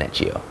left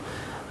NetGeo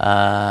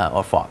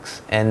or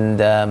Fox. And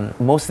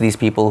most of these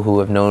people who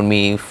have known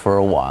me for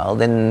a while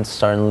then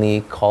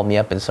suddenly called me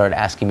up and started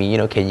asking me, you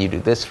know, can you do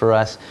this for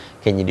us?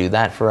 Can you do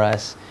that for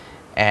us?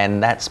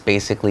 And that's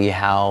basically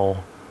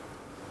how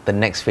the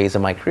next phase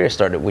of my career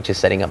started, which is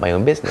setting up my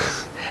own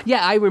business.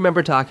 Yeah, I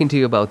remember talking to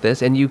you about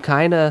this, and you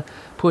kind of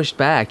pushed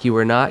back. You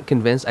were not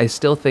convinced. I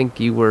still think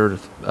you were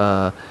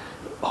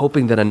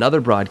hoping that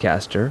another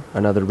broadcaster,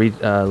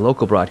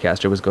 local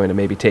broadcaster, was going to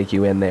maybe take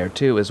you in there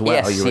too as well.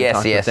 Yes, you were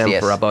talking with them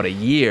for about a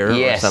year or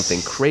Yes.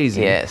 something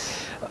crazy.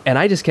 Yes. And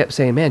I just kept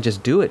saying, man,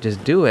 just do it.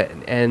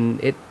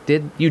 And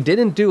you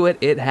didn't do it,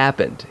 it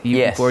happened.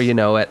 Yes. Before you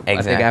know it, I think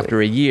Exactly.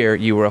 after a year,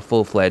 you were a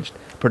full-fledged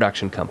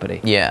production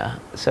company. Yeah.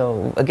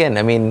 So again,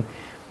 I mean,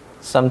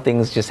 some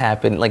things just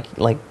happen.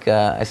 Like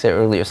I said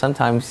earlier,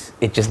 sometimes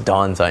it just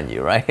dawns on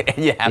you, right?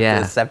 And you have Yeah.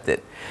 to accept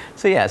it.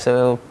 So yeah.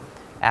 So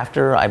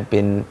after I've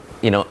been,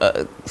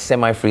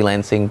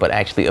 semi-freelancing, but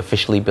actually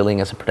officially billing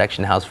as a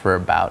production house for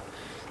about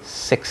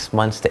 6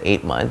 months to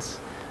 8 months,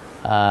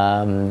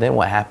 then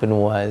what happened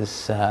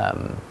was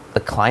the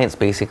clients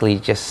basically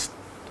just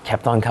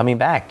kept on coming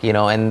back,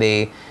 and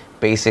they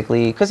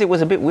basically, because it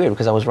was a bit weird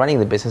because I was running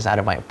the business out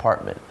of my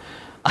apartment.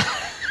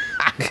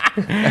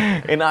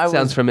 And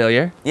Sounds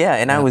familiar. Yeah,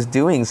 and I was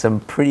doing some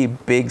pretty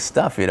big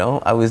stuff,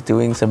 I was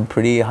doing some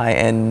pretty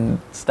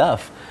high-end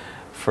stuff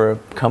for a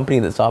company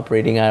that's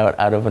operating out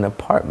of an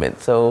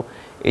apartment. So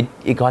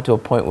it got to a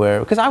point where,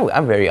 because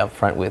I'm very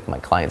upfront with my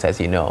clients, as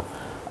you know,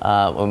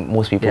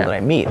 most people Yeah. that I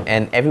meet,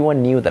 and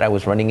everyone knew that I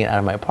was running it out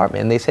of my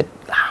apartment, and they said,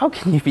 how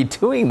can you be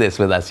doing this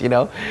with us,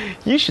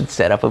 You should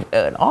set up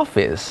an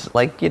office,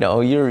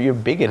 you're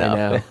big enough.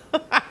 I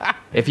know.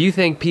 If you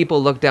think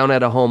people look down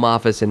at a home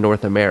office in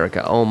North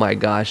America, oh my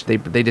gosh,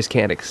 they just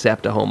can't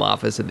accept a home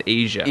office in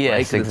Asia. Yes,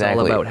 right? 'Cause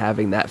exactly. It's all about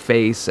having that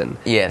face and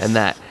Yes. and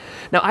that.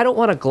 Now, I don't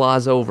want to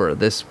gloss over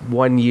this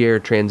 1 year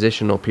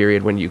transitional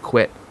period when you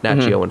quit Nat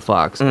Geo and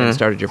Fox and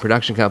started your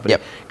production company.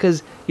 Yep.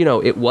 Because,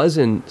 it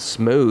wasn't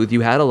smooth.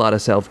 You had a lot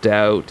of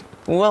self-doubt.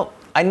 Well,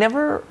 I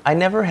never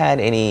had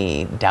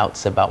any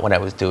doubts about what I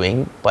was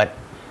doing, but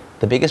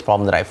the biggest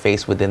problem that I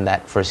faced within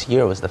that first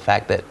year was the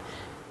fact that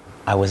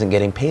I wasn't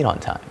getting paid on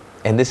time.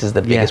 And this is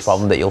the biggest Yes.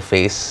 problem that you'll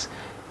face,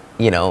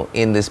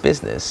 in this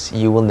business.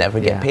 You will never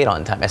get Yeah. paid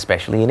on time,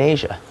 especially in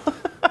Asia.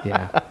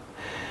 Yeah.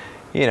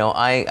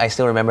 I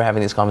still remember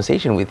having this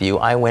conversation with you.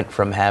 I went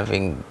from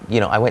having,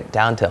 I went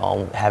down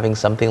to having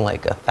something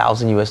like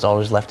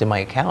 $1,000 left in my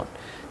account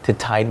to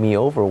tide me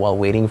over while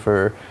waiting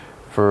for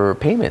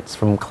payments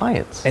from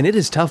clients. And it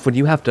is tough when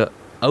you have to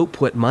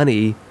output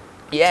money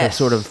to Yes.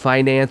 sort of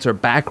finance or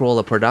backroll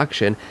a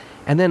production.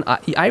 And then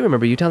I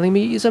remember you telling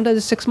me sometimes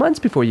it's 6 months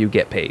before you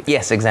get paid.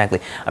 Yes, exactly.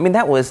 I mean,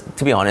 that was,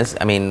 to be honest,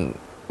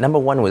 number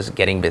one was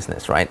getting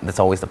business, right? That's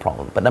always the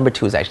problem. But number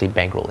two is actually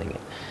bankrolling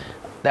it.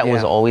 That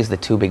was Yeah. always the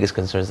two biggest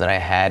concerns that I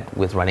had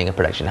with running a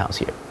production house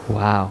here.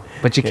 Wow.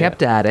 But you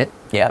kept at it.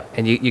 Yeah.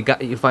 And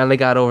you finally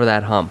got over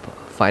that hump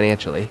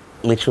financially.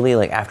 Literally,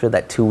 like after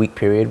that 2-week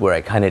period where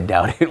I kind of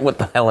doubted what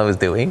the hell I was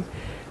doing,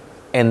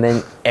 and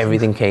then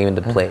everything came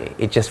into play.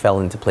 It just fell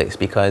into place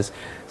because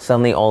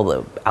suddenly all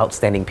the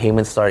outstanding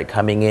payments started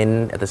coming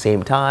in at the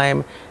same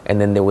time, and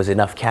then there was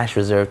enough cash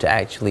reserve to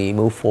actually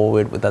move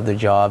forward with other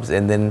jobs,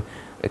 and then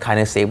it kind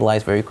of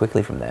stabilized very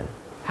quickly from then.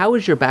 How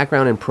has your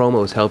background in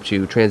promos helped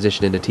you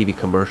transition into TV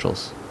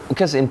commercials?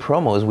 Because in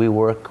promos, we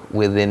work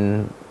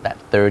within that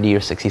 30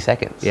 or 60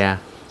 seconds. Yeah.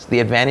 So the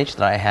advantage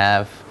that I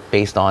have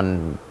based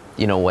on,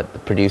 what the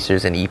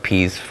producers and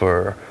EPs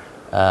for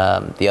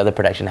the other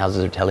production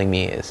houses are telling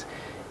me is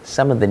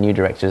some of the new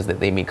directors that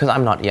they meet, because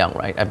I'm not young,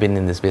 right? I've been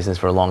in this business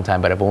for a long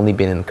time, but I've only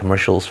been in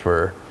commercials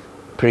for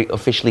pretty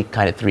officially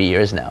kind of 3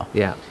 years now.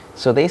 Yeah.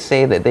 So they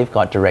say that they've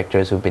got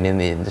directors who've been in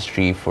the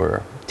industry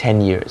for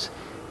 10 years,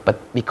 but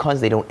because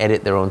they don't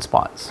edit their own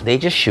spots, they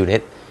just shoot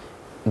it.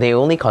 They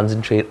only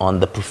concentrate on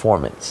the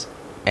performance,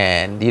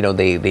 and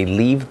they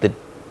leave the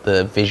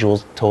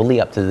visuals totally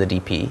up to the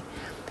DP.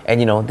 And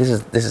this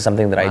is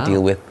something that Wow. I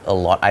deal with a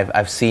lot.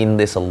 I've seen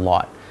this a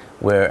lot,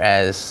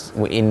 whereas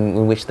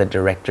in which the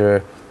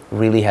director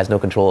really has no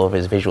control over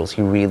his visuals.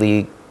 He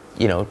really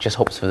just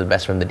hopes for the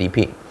best from the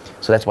DP.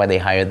 So that's why they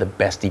hire the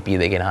best DP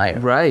they can hire.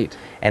 Right.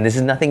 And this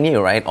is nothing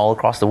new, right? All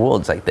across the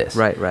world it's like this.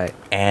 Right.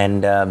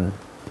 And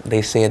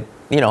they said,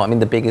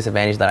 the biggest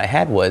advantage that I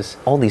had was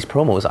all these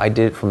promos I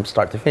did from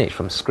start to finish,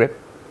 from script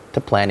to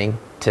planning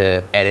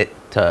to edit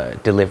to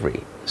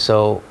delivery.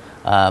 So,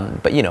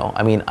 but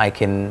I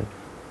can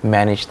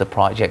manage the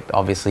project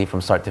obviously from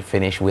start to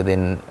finish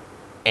within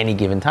any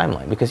given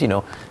timeline, because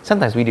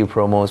sometimes we do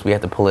promos, we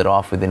have to pull it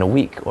off within a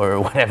week or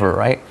whatever,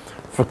 right?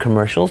 For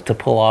commercials, to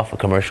pull off a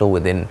commercial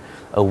within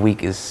a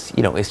week is,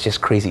 it's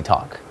just crazy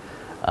talk.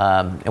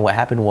 And what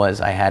happened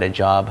was I had a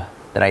job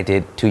that I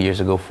did 2 years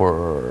ago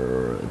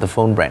for the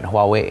phone brand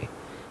Huawei,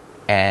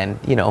 and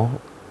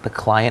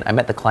I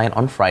met the client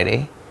on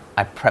Friday,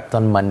 I prepped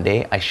on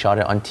Monday, I shot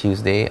it on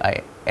Tuesday,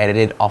 I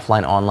edited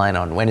offline online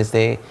on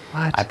Wednesday.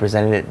 What? I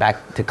presented it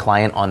back to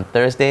client on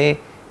Thursday,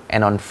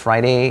 and on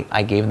Friday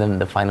I gave them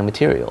the final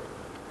material,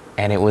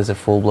 and it was a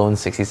full-blown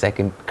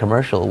 60-second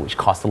commercial, which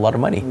cost a lot of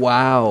money.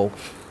 Wow.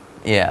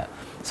 Yeah.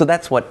 So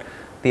that's what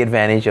the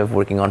advantage of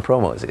working on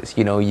promos is.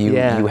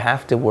 You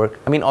have to work.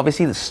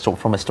 Obviously,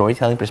 from a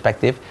storytelling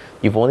perspective,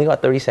 you've only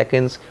got 30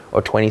 seconds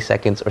or 20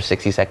 seconds or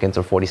 60 seconds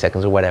or 40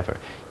 seconds or whatever.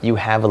 You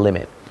have a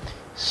limit.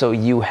 So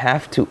you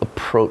have to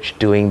approach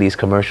doing these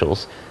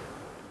commercials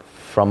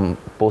from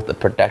both the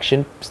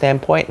production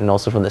standpoint and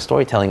also from the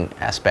storytelling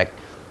aspect.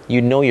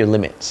 you know your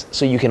limits,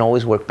 so you can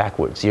always work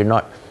backwards. You're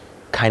not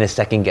kind of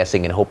second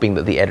guessing and hoping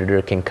that the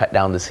editor can cut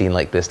down the scene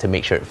like this to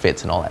make sure it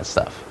fits and all that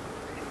stuff.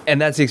 And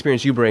that's the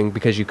experience you bring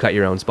because you cut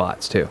your own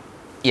spots too.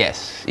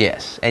 Yes.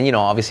 And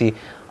obviously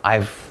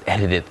I've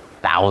edited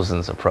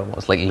thousands of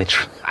promos, like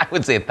literally, I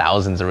would say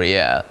thousands of,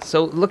 yeah.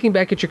 So looking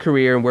back at your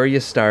career and where you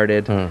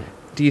started,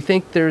 do you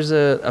think there's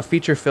a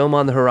feature film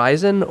on the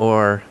horizon,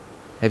 or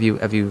have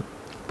you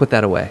put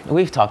that away?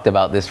 We've talked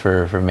about this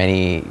for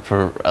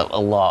a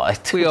lot.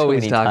 We too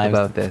always many talk times.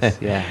 about this,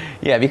 yeah.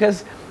 Yeah,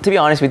 because to be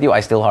honest with you,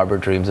 I still harbor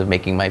dreams of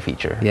making my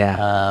feature.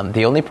 Yeah.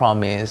 The only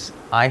problem is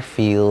I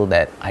feel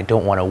that I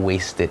don't want to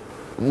waste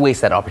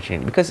that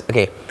opportunity. Because,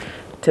 okay,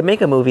 to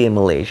make a movie in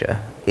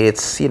Malaysia,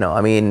 it's,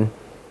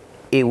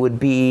 it would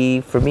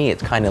be, for me,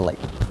 it's kind of like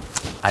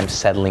I'm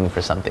settling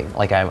for something.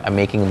 Like I'm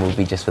making a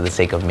movie just for the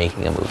sake of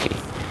making a movie.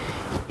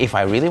 If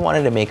I really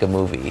wanted to make a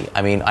movie,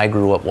 I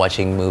grew up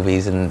watching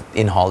movies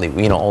in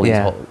Hollywood, all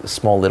these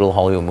small little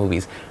Hollywood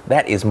movies.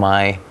 That is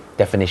my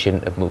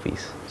definition of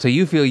movies. So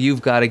you feel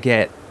you've got to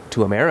get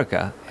to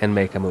America and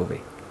make a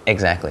movie.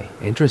 Exactly.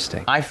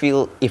 Interesting. I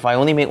feel if I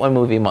only make one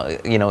movie,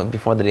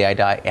 before the day I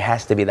die, it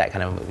has to be that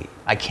kind of a movie.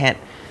 I can't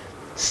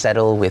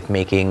settle with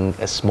making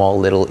a small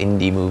little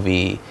indie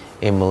movie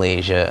in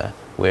Malaysia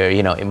where,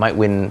 it might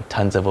win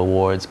tons of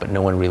awards, but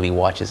no one really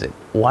watches it.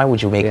 Why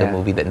would you make a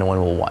movie that no one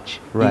will watch?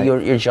 Right.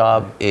 Your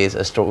job is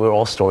we're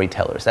all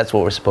storytellers. That's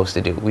what we're supposed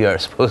to do. We are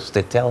supposed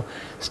to tell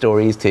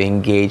stories to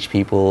engage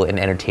people and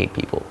entertain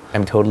people.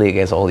 I'm totally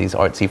against all these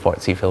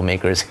artsy-fartsy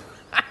filmmakers.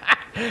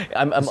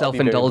 I'm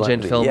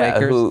self-indulgent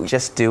filmmakers who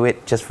just do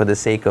it just for the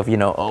sake of,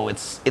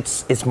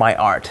 it's my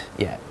art.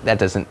 Yeah, that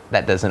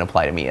doesn't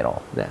apply to me at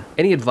all. Yeah.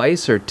 Any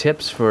advice or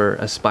tips for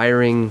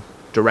aspiring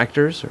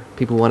directors or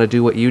people who want to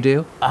do what you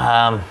do?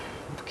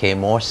 Okay,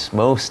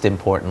 most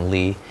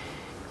importantly,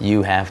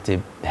 you have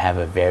to have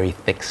a very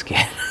thick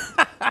skin.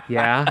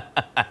 Yeah.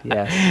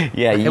 Yes.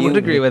 Yeah, I would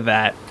agree with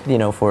that.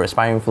 For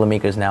aspiring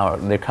filmmakers now,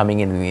 they're coming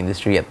into the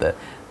industry at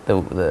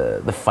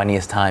the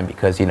funniest time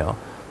because,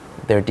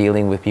 they're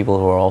dealing with people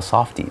who are all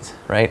softies,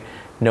 right?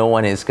 No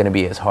one is going to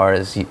be as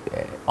hard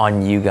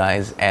on you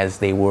guys as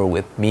they were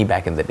with me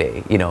back in the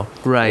day,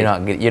 Right.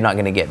 You're not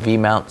going to get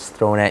V-mounts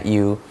thrown at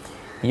you.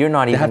 You're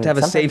not even... You have to have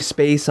a safe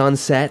space on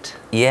set.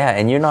 Yeah,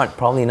 and you're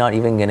probably not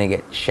even going to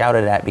get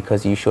shouted at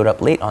because you showed up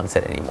late on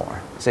set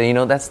anymore.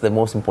 So, that's the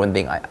most important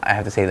thing I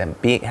have to say to them.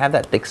 Have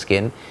that thick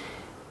skin,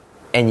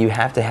 and you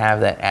have to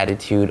have that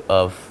attitude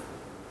of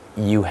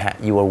you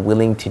are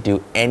willing to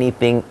do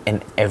anything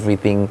and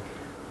everything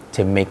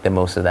to make the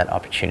most of that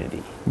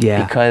opportunity.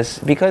 Yeah.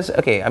 Because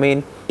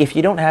okay, if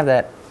you don't have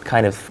that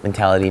kind of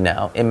mentality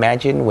now,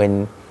 imagine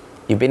when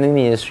you've been in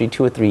the industry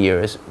 2 or 3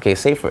 years, okay,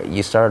 say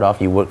you started off,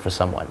 you work for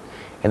someone,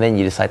 and then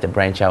you decide to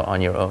branch out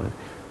on your own.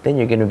 Then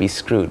you're going to be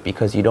screwed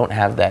because you don't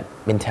have that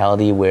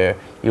mentality where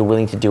you're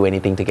willing to do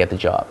anything to get the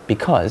job,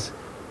 because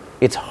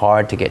it's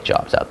hard to get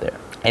jobs out there.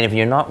 And if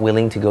you're not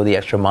willing to go the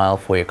extra mile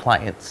for your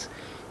clients,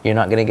 you're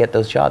not going to get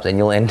those jobs, and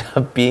you'll end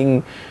up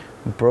being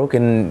broke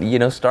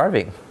and,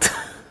 starving.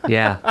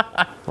 Yeah.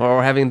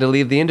 Or having to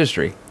leave the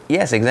industry.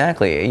 Yes,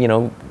 exactly.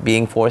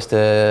 Being forced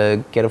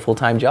to get a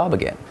full-time job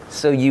again.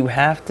 So you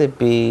have to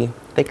be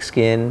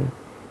thick-skinned.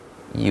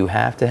 You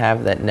have to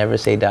have that never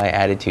say die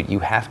attitude. You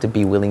have to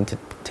be willing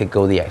to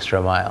go the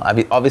extra mile.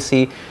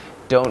 Obviously,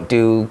 don't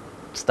do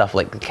stuff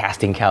like the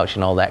casting couch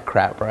and all that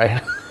crap,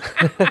 right?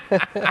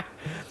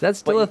 Is that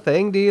still a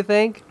thing, do you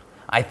think?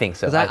 I think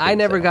so. I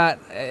never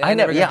got to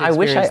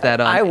experience that.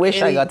 I wish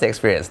I got to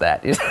experience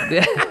that.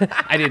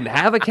 I didn't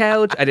have a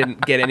couch. I didn't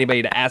get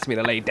anybody to ask me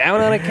to lay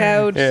down on a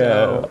couch. Yeah,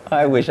 so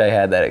I wish I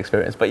had that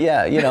experience. But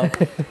yeah,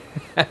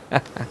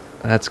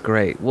 That's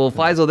great. Well,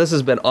 Faisal, this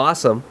has been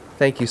awesome.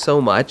 Thank you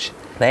so much.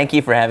 Thank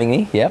you for having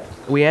me. Yep.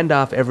 We end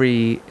off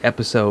every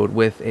episode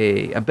with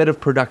a bit of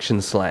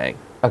production slang.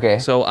 Okay.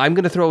 So I'm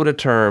going to throw out a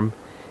term,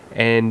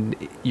 and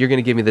you're going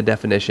to give me the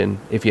definition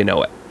if you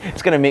know it.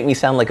 It's going to make me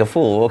sound like a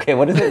fool. Okay,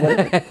 what is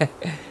it?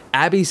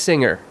 Abby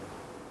Singer.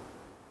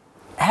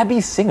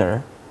 Abby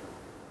Singer?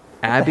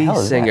 Abby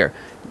Singer.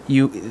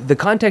 The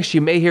context,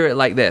 you may hear it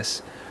like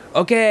this.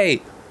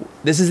 Okay,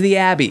 this is the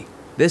Abby.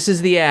 This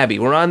is the Abby.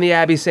 We're on the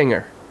Abby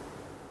Singer.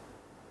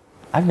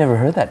 I've never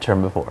heard that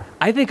term before.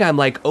 I think I'm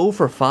like 0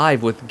 for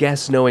 5 with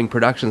guests knowing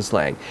production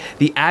slang.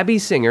 The Abby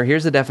Singer,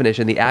 here's the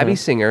definition. The Abby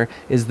Singer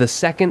is the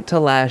second to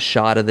last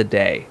shot of the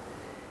day.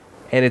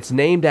 And it's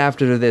named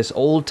after this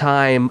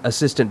old-time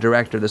assistant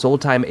director, this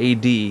old-time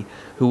AD,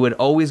 who would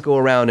always go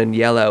around and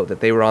yell out that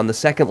they were on the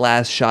second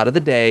last shot of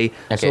the day,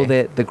 so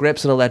that the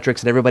grips and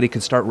electrics and everybody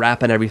could start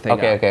wrapping everything up.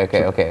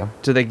 Okay.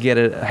 So they get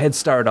a head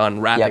start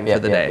on wrapping for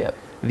the day. Yep.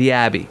 The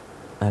Abby.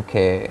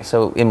 Okay,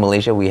 so in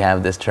Malaysia we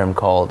have this term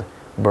called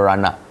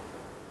beranak.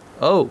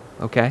 Oh,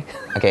 okay.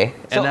 Okay,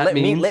 so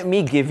And let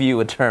me give you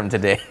a term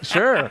today.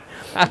 Sure.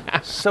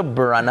 So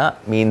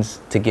beranak means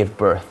to give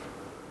birth.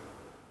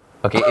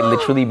 Okay, it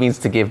literally means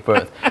to give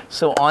birth.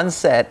 So on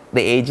set,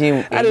 the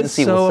agency That is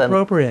so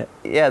appropriate.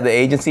 Yeah, the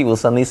agency will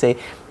suddenly say,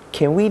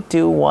 "Can we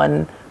do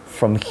one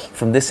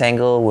from this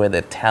angle where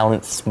the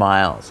talent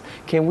smiles?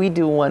 Can we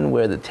do one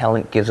where the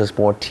talent gives us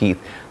more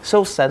teeth?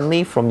 So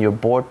suddenly from your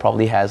board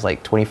probably has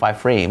like 25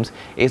 frames,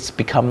 it's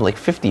become like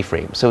 50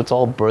 frames. So it's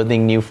all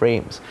birthing new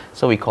frames.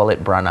 So we call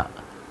it Brana.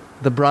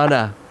 The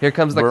Brana. Here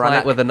comes the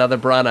client with another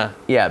Brana.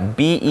 Yeah,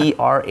 Beranak.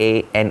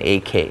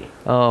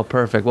 Oh,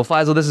 perfect. Well,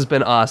 Faisal, this has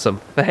been awesome.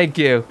 Thank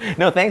you.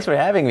 No, thanks for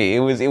having me.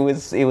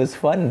 It was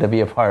fun to be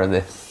a part of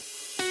this.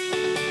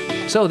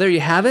 So there you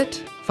have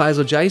it.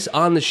 Faisal Jais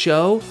on the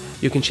show.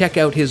 You can check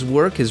out his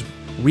work. His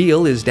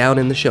reel is down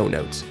in the show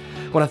notes.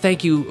 I want to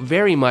thank you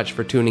very much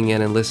for tuning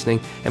in and listening.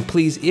 And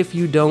please, if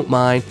you don't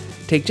mind,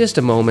 take just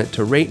a moment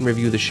to rate and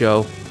review the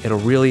show. It'll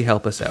really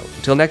help us out.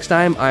 Until next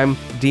time, I'm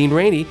Dean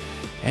Rainey,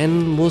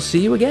 and we'll see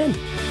you again.